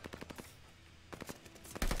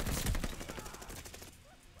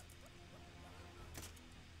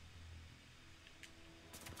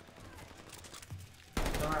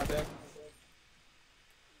 Turn around, back.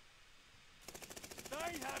 They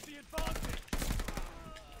have the advantage.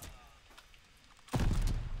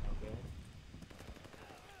 Okay.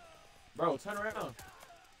 Bro, turn around.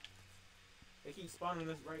 They keep spawning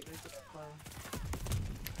us right next to the farm.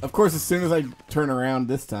 Of course, as soon as I turn around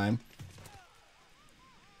this time.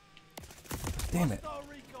 Damn it. Hostile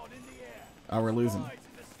recon in the air. Oh, we're losing. Eyes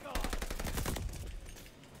in the sky.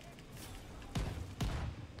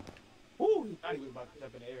 Ooh, he thought he was about to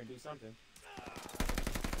jump in the air and do something.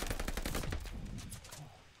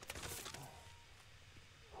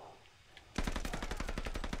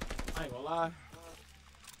 I ain't gonna lie.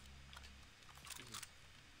 This is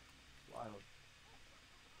wild.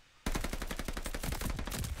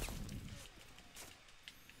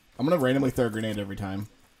 I'm gonna randomly throw a grenade every time.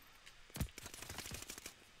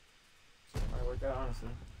 Might work out, honestly.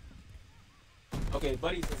 Okay,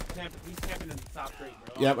 buddy's camping. He's camping in the top crate,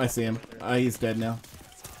 bro. Yep, I see him. He's dead now.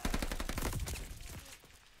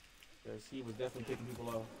 Because he was definitely picking people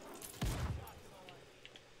off.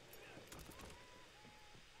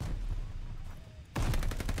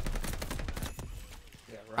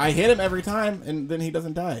 Yeah, right. I hit him every time, and then he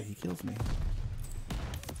doesn't die. He kills me.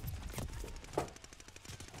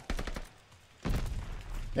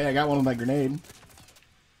 Hey, I got one with my grenade.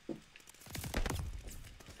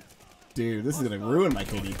 Dude, this is gonna ruin my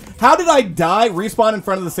KD. How did I die? Respawn in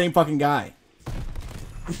front of the same fucking guy.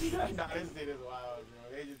 Nah, this shit is wild,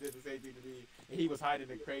 bro. They just did the same thing to me. And he was hiding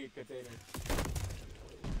in the crate container.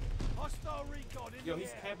 Hostile recon in Yo, the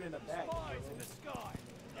he's air. camping in the back. Spies Bro. in the sky.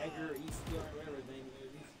 Edgar, East Steel, whatever his name is.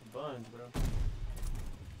 He's buns, bro.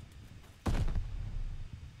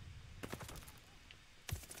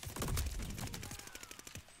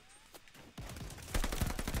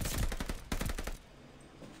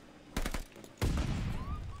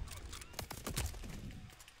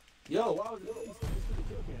 Yo, why was it? He's the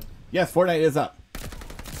kill cam. Yes, Fortnite is up.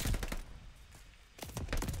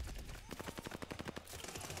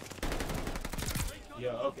 Yo,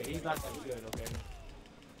 okay, he's not that good, okay?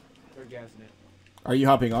 They're gassing it. Are you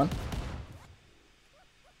hopping on?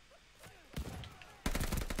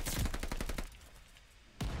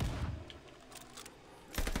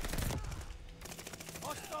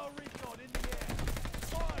 Hostile recon in the air.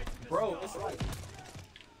 Spies in the Bro, sky. it's like...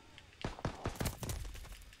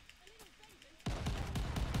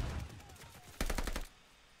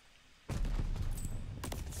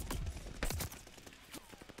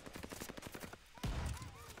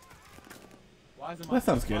 Why is it my- That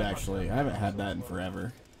sounds good, why is my- actually. I haven't had that in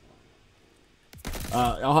forever.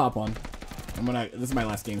 I'll hop on. This is my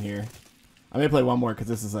last game here. I may play one more because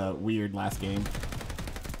this is a weird last game.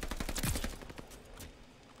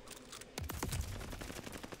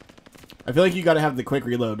 I feel like you got to have the quick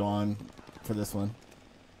reload on for this one.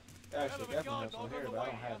 Actually, definitely have some hair, but I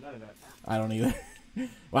don't have none of that. I don't either.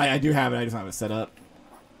 Well, I do have it. I just don't have it set up.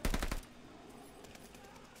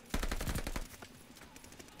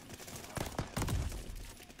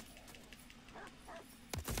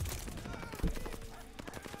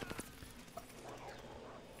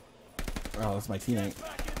 Oh, that's my teammate.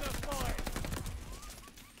 Back in the fight.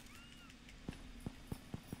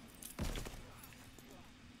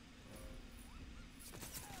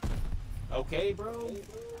 Okay, bro.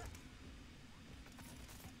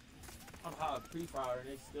 I'm hot pre-fire and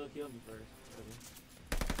they still kill me first.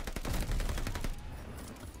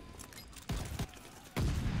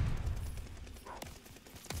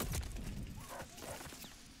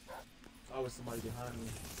 There's always somebody behind me.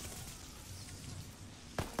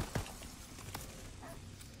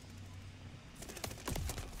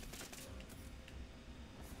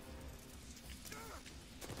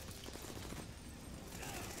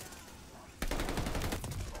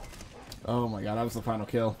 Oh my god, that was the final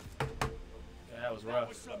kill. Yeah, that was That rough.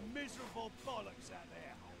 was some miserable bollocks out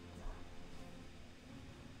there.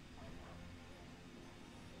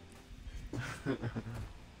 It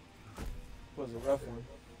was a rough one.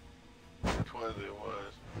 Which one it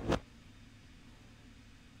was?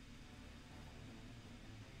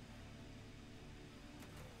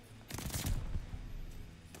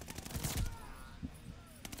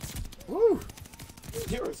 Woo!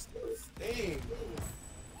 You're a sting.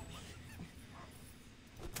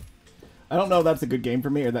 I don't know if that's a good game for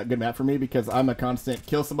me or that good map for me because I'm a constant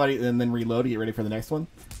kill somebody and then reload to get ready for the next one.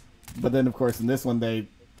 But then, of course, in this one, they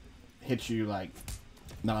hit you like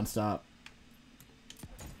non-stop.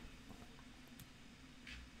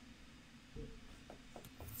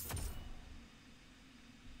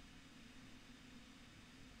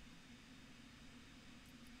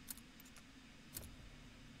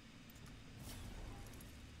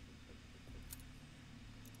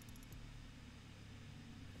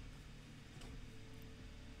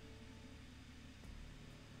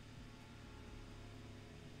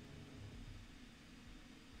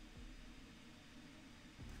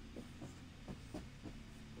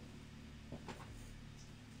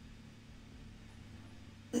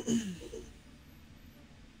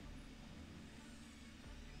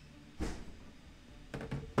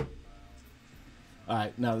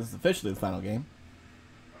 Alright, now this is officially the final game.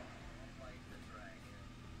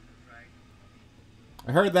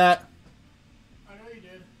 I heard that. I know you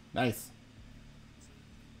did. Nice.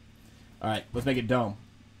 Alright, let's make it dome.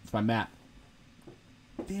 It's my map.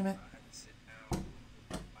 Damn it.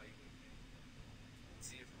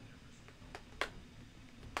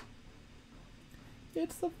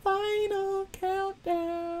 It's the final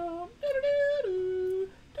countdown. Do-do-do-do.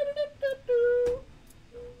 Do-do-do-do-do.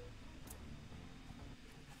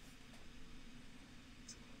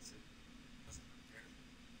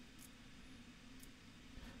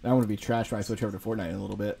 I want to be trash when I switch over to Fortnite in a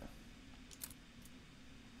little bit.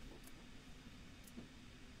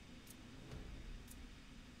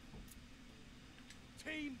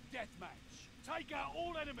 Team deathmatch. Take out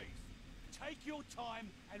all enemies. Take your time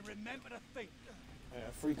and remember to think. Yeah,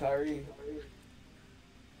 free Kyrie.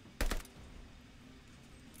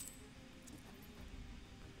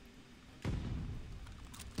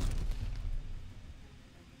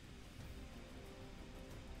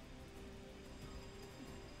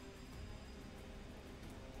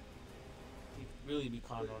 really be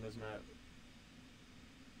calm on this map.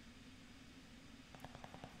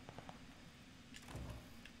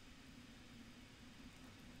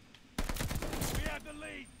 We have the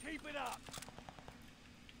lead. Keep it up.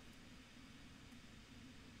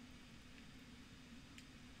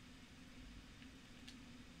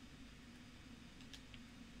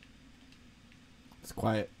 It's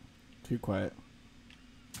quiet. Too quiet.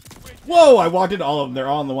 Whoa! I walked into all of them. They're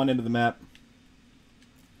all on the one end of the map.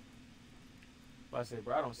 I said,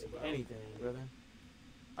 bro, I don't see anything, brother.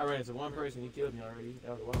 I ran into one person, he killed me already.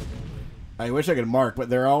 That was a while ago. I wish I could mark, but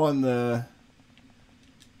they're all on the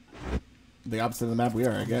opposite of the map we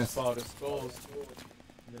are, I guess. Saw the skulls.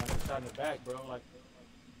 And then I got shot in the back, bro. Like,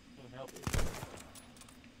 can't help it.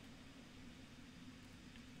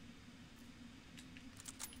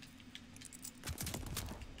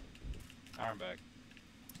 Ironback.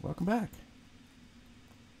 Welcome back.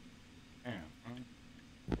 Damn.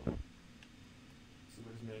 See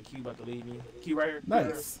what this man Q about to leave me. Q right here.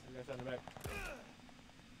 Nice. I got shot in the back.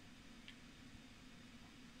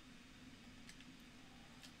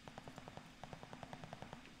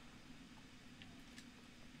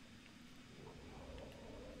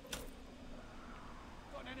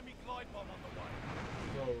 Got an enemy glide bomb on the way.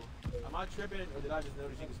 Yo, am I tripping or did I just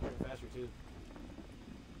notice you can sprint faster too?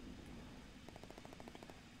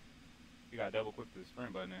 You got double click the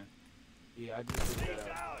sprint button in. Yeah, I just did He's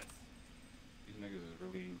that. ours. These niggas is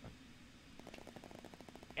really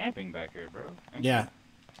camping back here, bro. Yeah.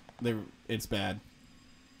 It's bad.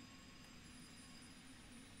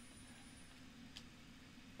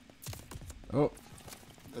 Oh.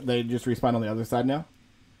 They just respawn on the other side now?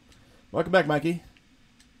 Welcome back, Mikey.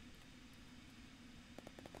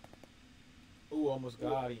 Ooh, almost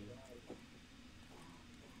got him.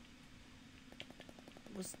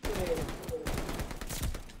 What's that?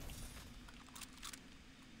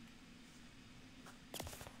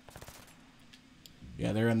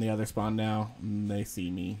 Yeah, they're in the other spawn now. And they see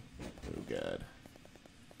me. Oh, God.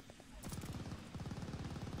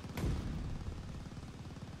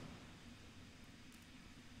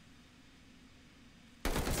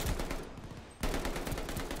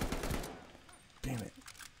 Damn it.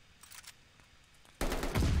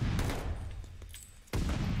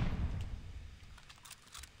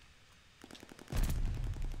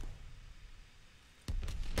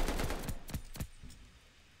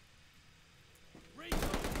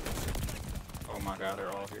 Oh my god, they're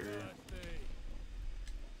all here.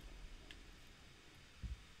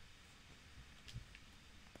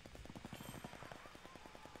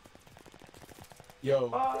 Yo.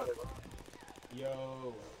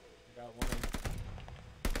 Yo. I got one.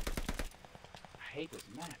 I hate this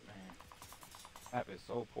map, man. Map is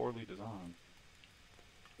so poorly designed.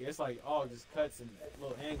 Yeah, it's like all just cuts and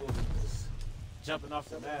little angles and just jumping off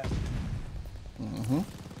the map. Mm-hmm.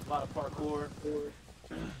 A lot of parkour.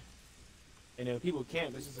 And then people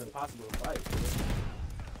camp, it's just impossible to fight.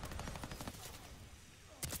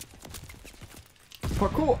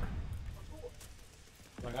 Parkour.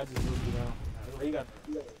 Like I just moved around. He got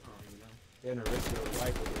they're in the risk of their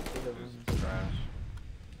life with their This kills. is trash.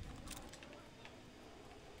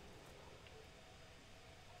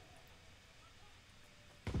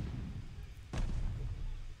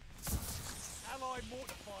 Allied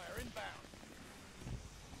mortar fire inbound.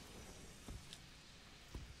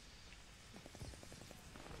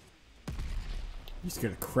 You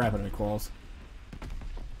scared the crap out of me, Qualls.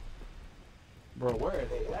 Bro, where are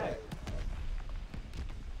they at?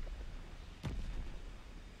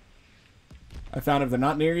 I found if they're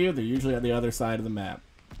not near you, they're usually at the other side of the map.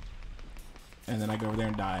 And then I go over there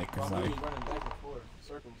and die, Bro, because I'm I... really running back and forth,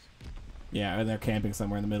 circles. Yeah, and they're camping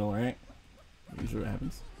somewhere in the middle, right? Usually what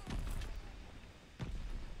happens.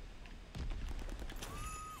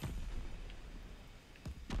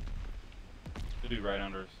 The dude right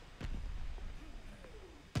under us.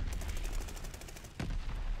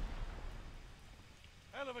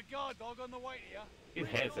 Hell of a guard dog on the way to you. His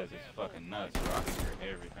headset is fucking nuts, bro. I can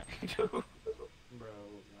hear everything. Dude. Bro,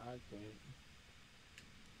 I can't.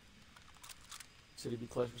 Should he be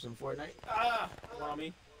clutch for some Fortnite? Ah! One on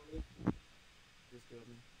me. Just killed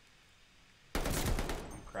me.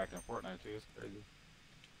 I'm cracking Fortnite too. It's crazy.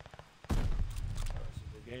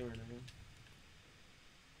 She's a gamer, nigga.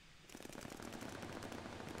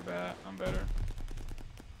 Bad. I'm better.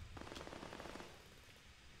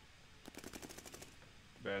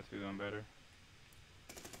 Bad too. I'm better.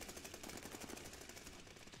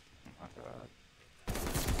 Oh my god.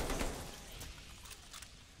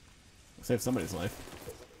 Save somebody's life.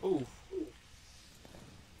 Ooh.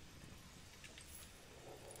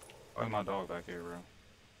 Oh, my dog back here, bro.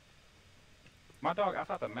 My dog, I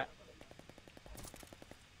thought the map.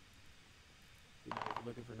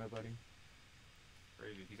 looking for nobody.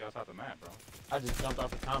 Crazy. He's outside the map, bro. I just jumped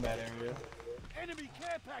off the combat area. Enemy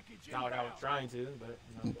care package Not like I was inbound. trying to, but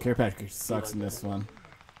you know. Care package sucks in this one.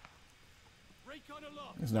 Recon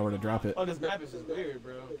aloft. There's nowhere to drop it. Oh, this map is just weird,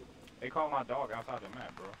 bro. They call my dog outside the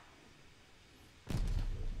map, bro.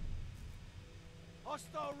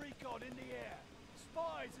 Hostile recon in the air.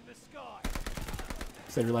 Spies in the sky.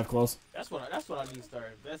 Save your life close. That's what I need to start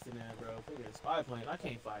investing in, bro. Freaking spy plane. I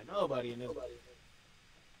can't fight nobody in this.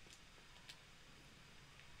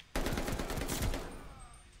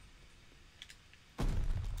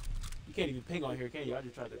 You can't even ping on here, can you? I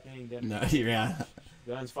just tried to ping them. No, yeah.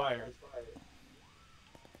 Guns fired.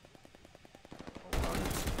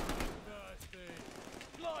 Thirsty.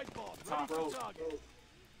 Glide bomb. Top Ready rope. for target.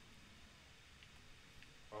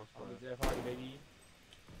 I'm with Jeff Hardy, baby.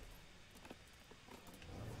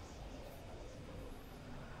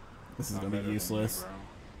 This is I'm gonna better be than useless.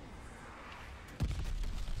 you,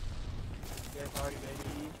 Jeff Hardy,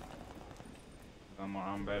 baby. bro.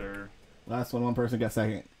 I'm better. Last one person got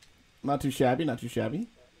second. Not too shabby, not too shabby.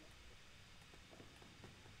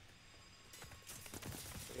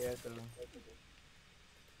 Yeah, so.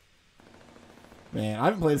 Man, I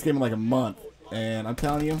haven't played this game in like a month, and I'm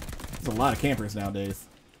telling you, there's a lot of campers nowadays.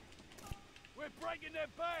 We're breaking their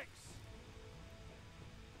backs.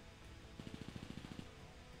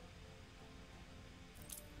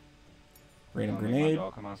 Random Don't make my grenade.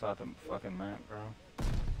 dog come outside the fucking map, bro.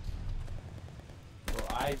 Well,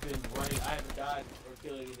 I've been running. I haven't died or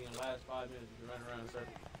killed anything in the last 5 minutes. Been running around in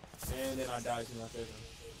circles. And then I died to my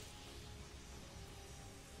fifth.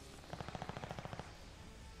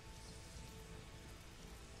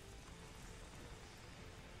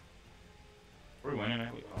 We're winning it.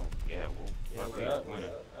 Oh, yeah, well, Yeah, fuck we're it, up. winning.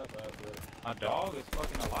 Up. My dog is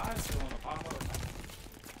fucking alive still on the bottom of the map.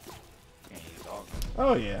 Can't use dog.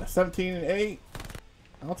 Oh yeah, 17 and 8.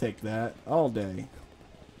 I'll take that all day.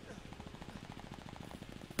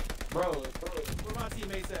 Bro, where my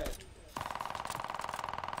teammates at?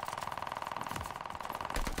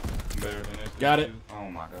 I'm better than this. Got it. dude. Oh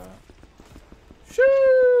my god.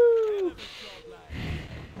 Shoo!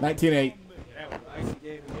 19 8. That was an icy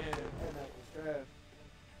game again. That map was trash.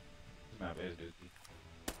 This map is doozy.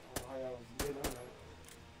 I don't know how y'all was getting on that.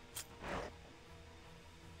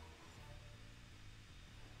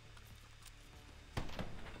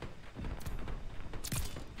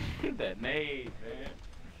 Get that nade, man.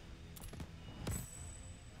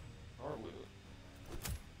 Hardwood.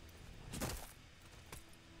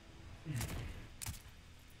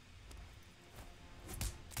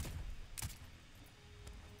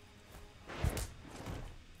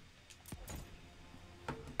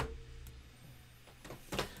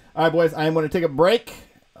 All right, boys, I am going to take a break.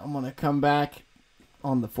 I'm going to come back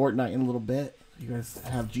on the Fortnite in a little bit. You guys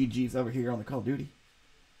have GG's over here on the Call of Duty.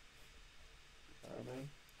 Alright, man.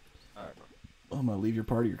 Alright, bro. I'm going to leave your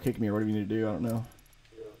party or kick me or whatever you need to do. I don't know.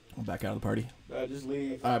 I'm back out of the party. Just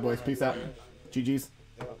leave. All right, boys, peace out. GG's.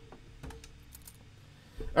 Yeah.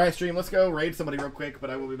 All right, stream, let's go raid somebody real quick, but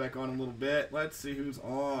I will be back on in a little bit. Let's see who's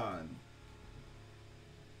on.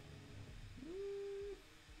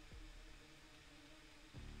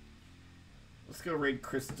 Let's go raid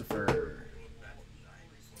Christopher.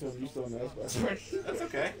 So you still in the Xbox. That's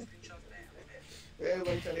okay.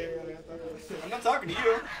 Everybody trying to hear your ass I'm not talking to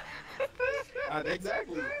you.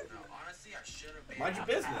 Exactly. Mind your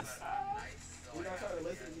business. We're not trying to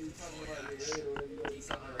listen to you talking about your raid or whatever you guys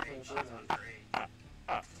are talking about playing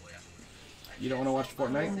Fortnite. You don't want to watch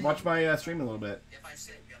Fortnite? Watch my stream in a little bit.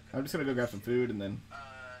 I'm just going to go grab some food and then,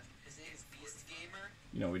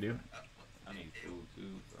 you know what we do. I need food too,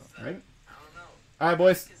 bro. All right? All right,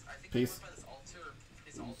 boys. Peace.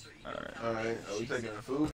 Alright. Alright, are we taking our food?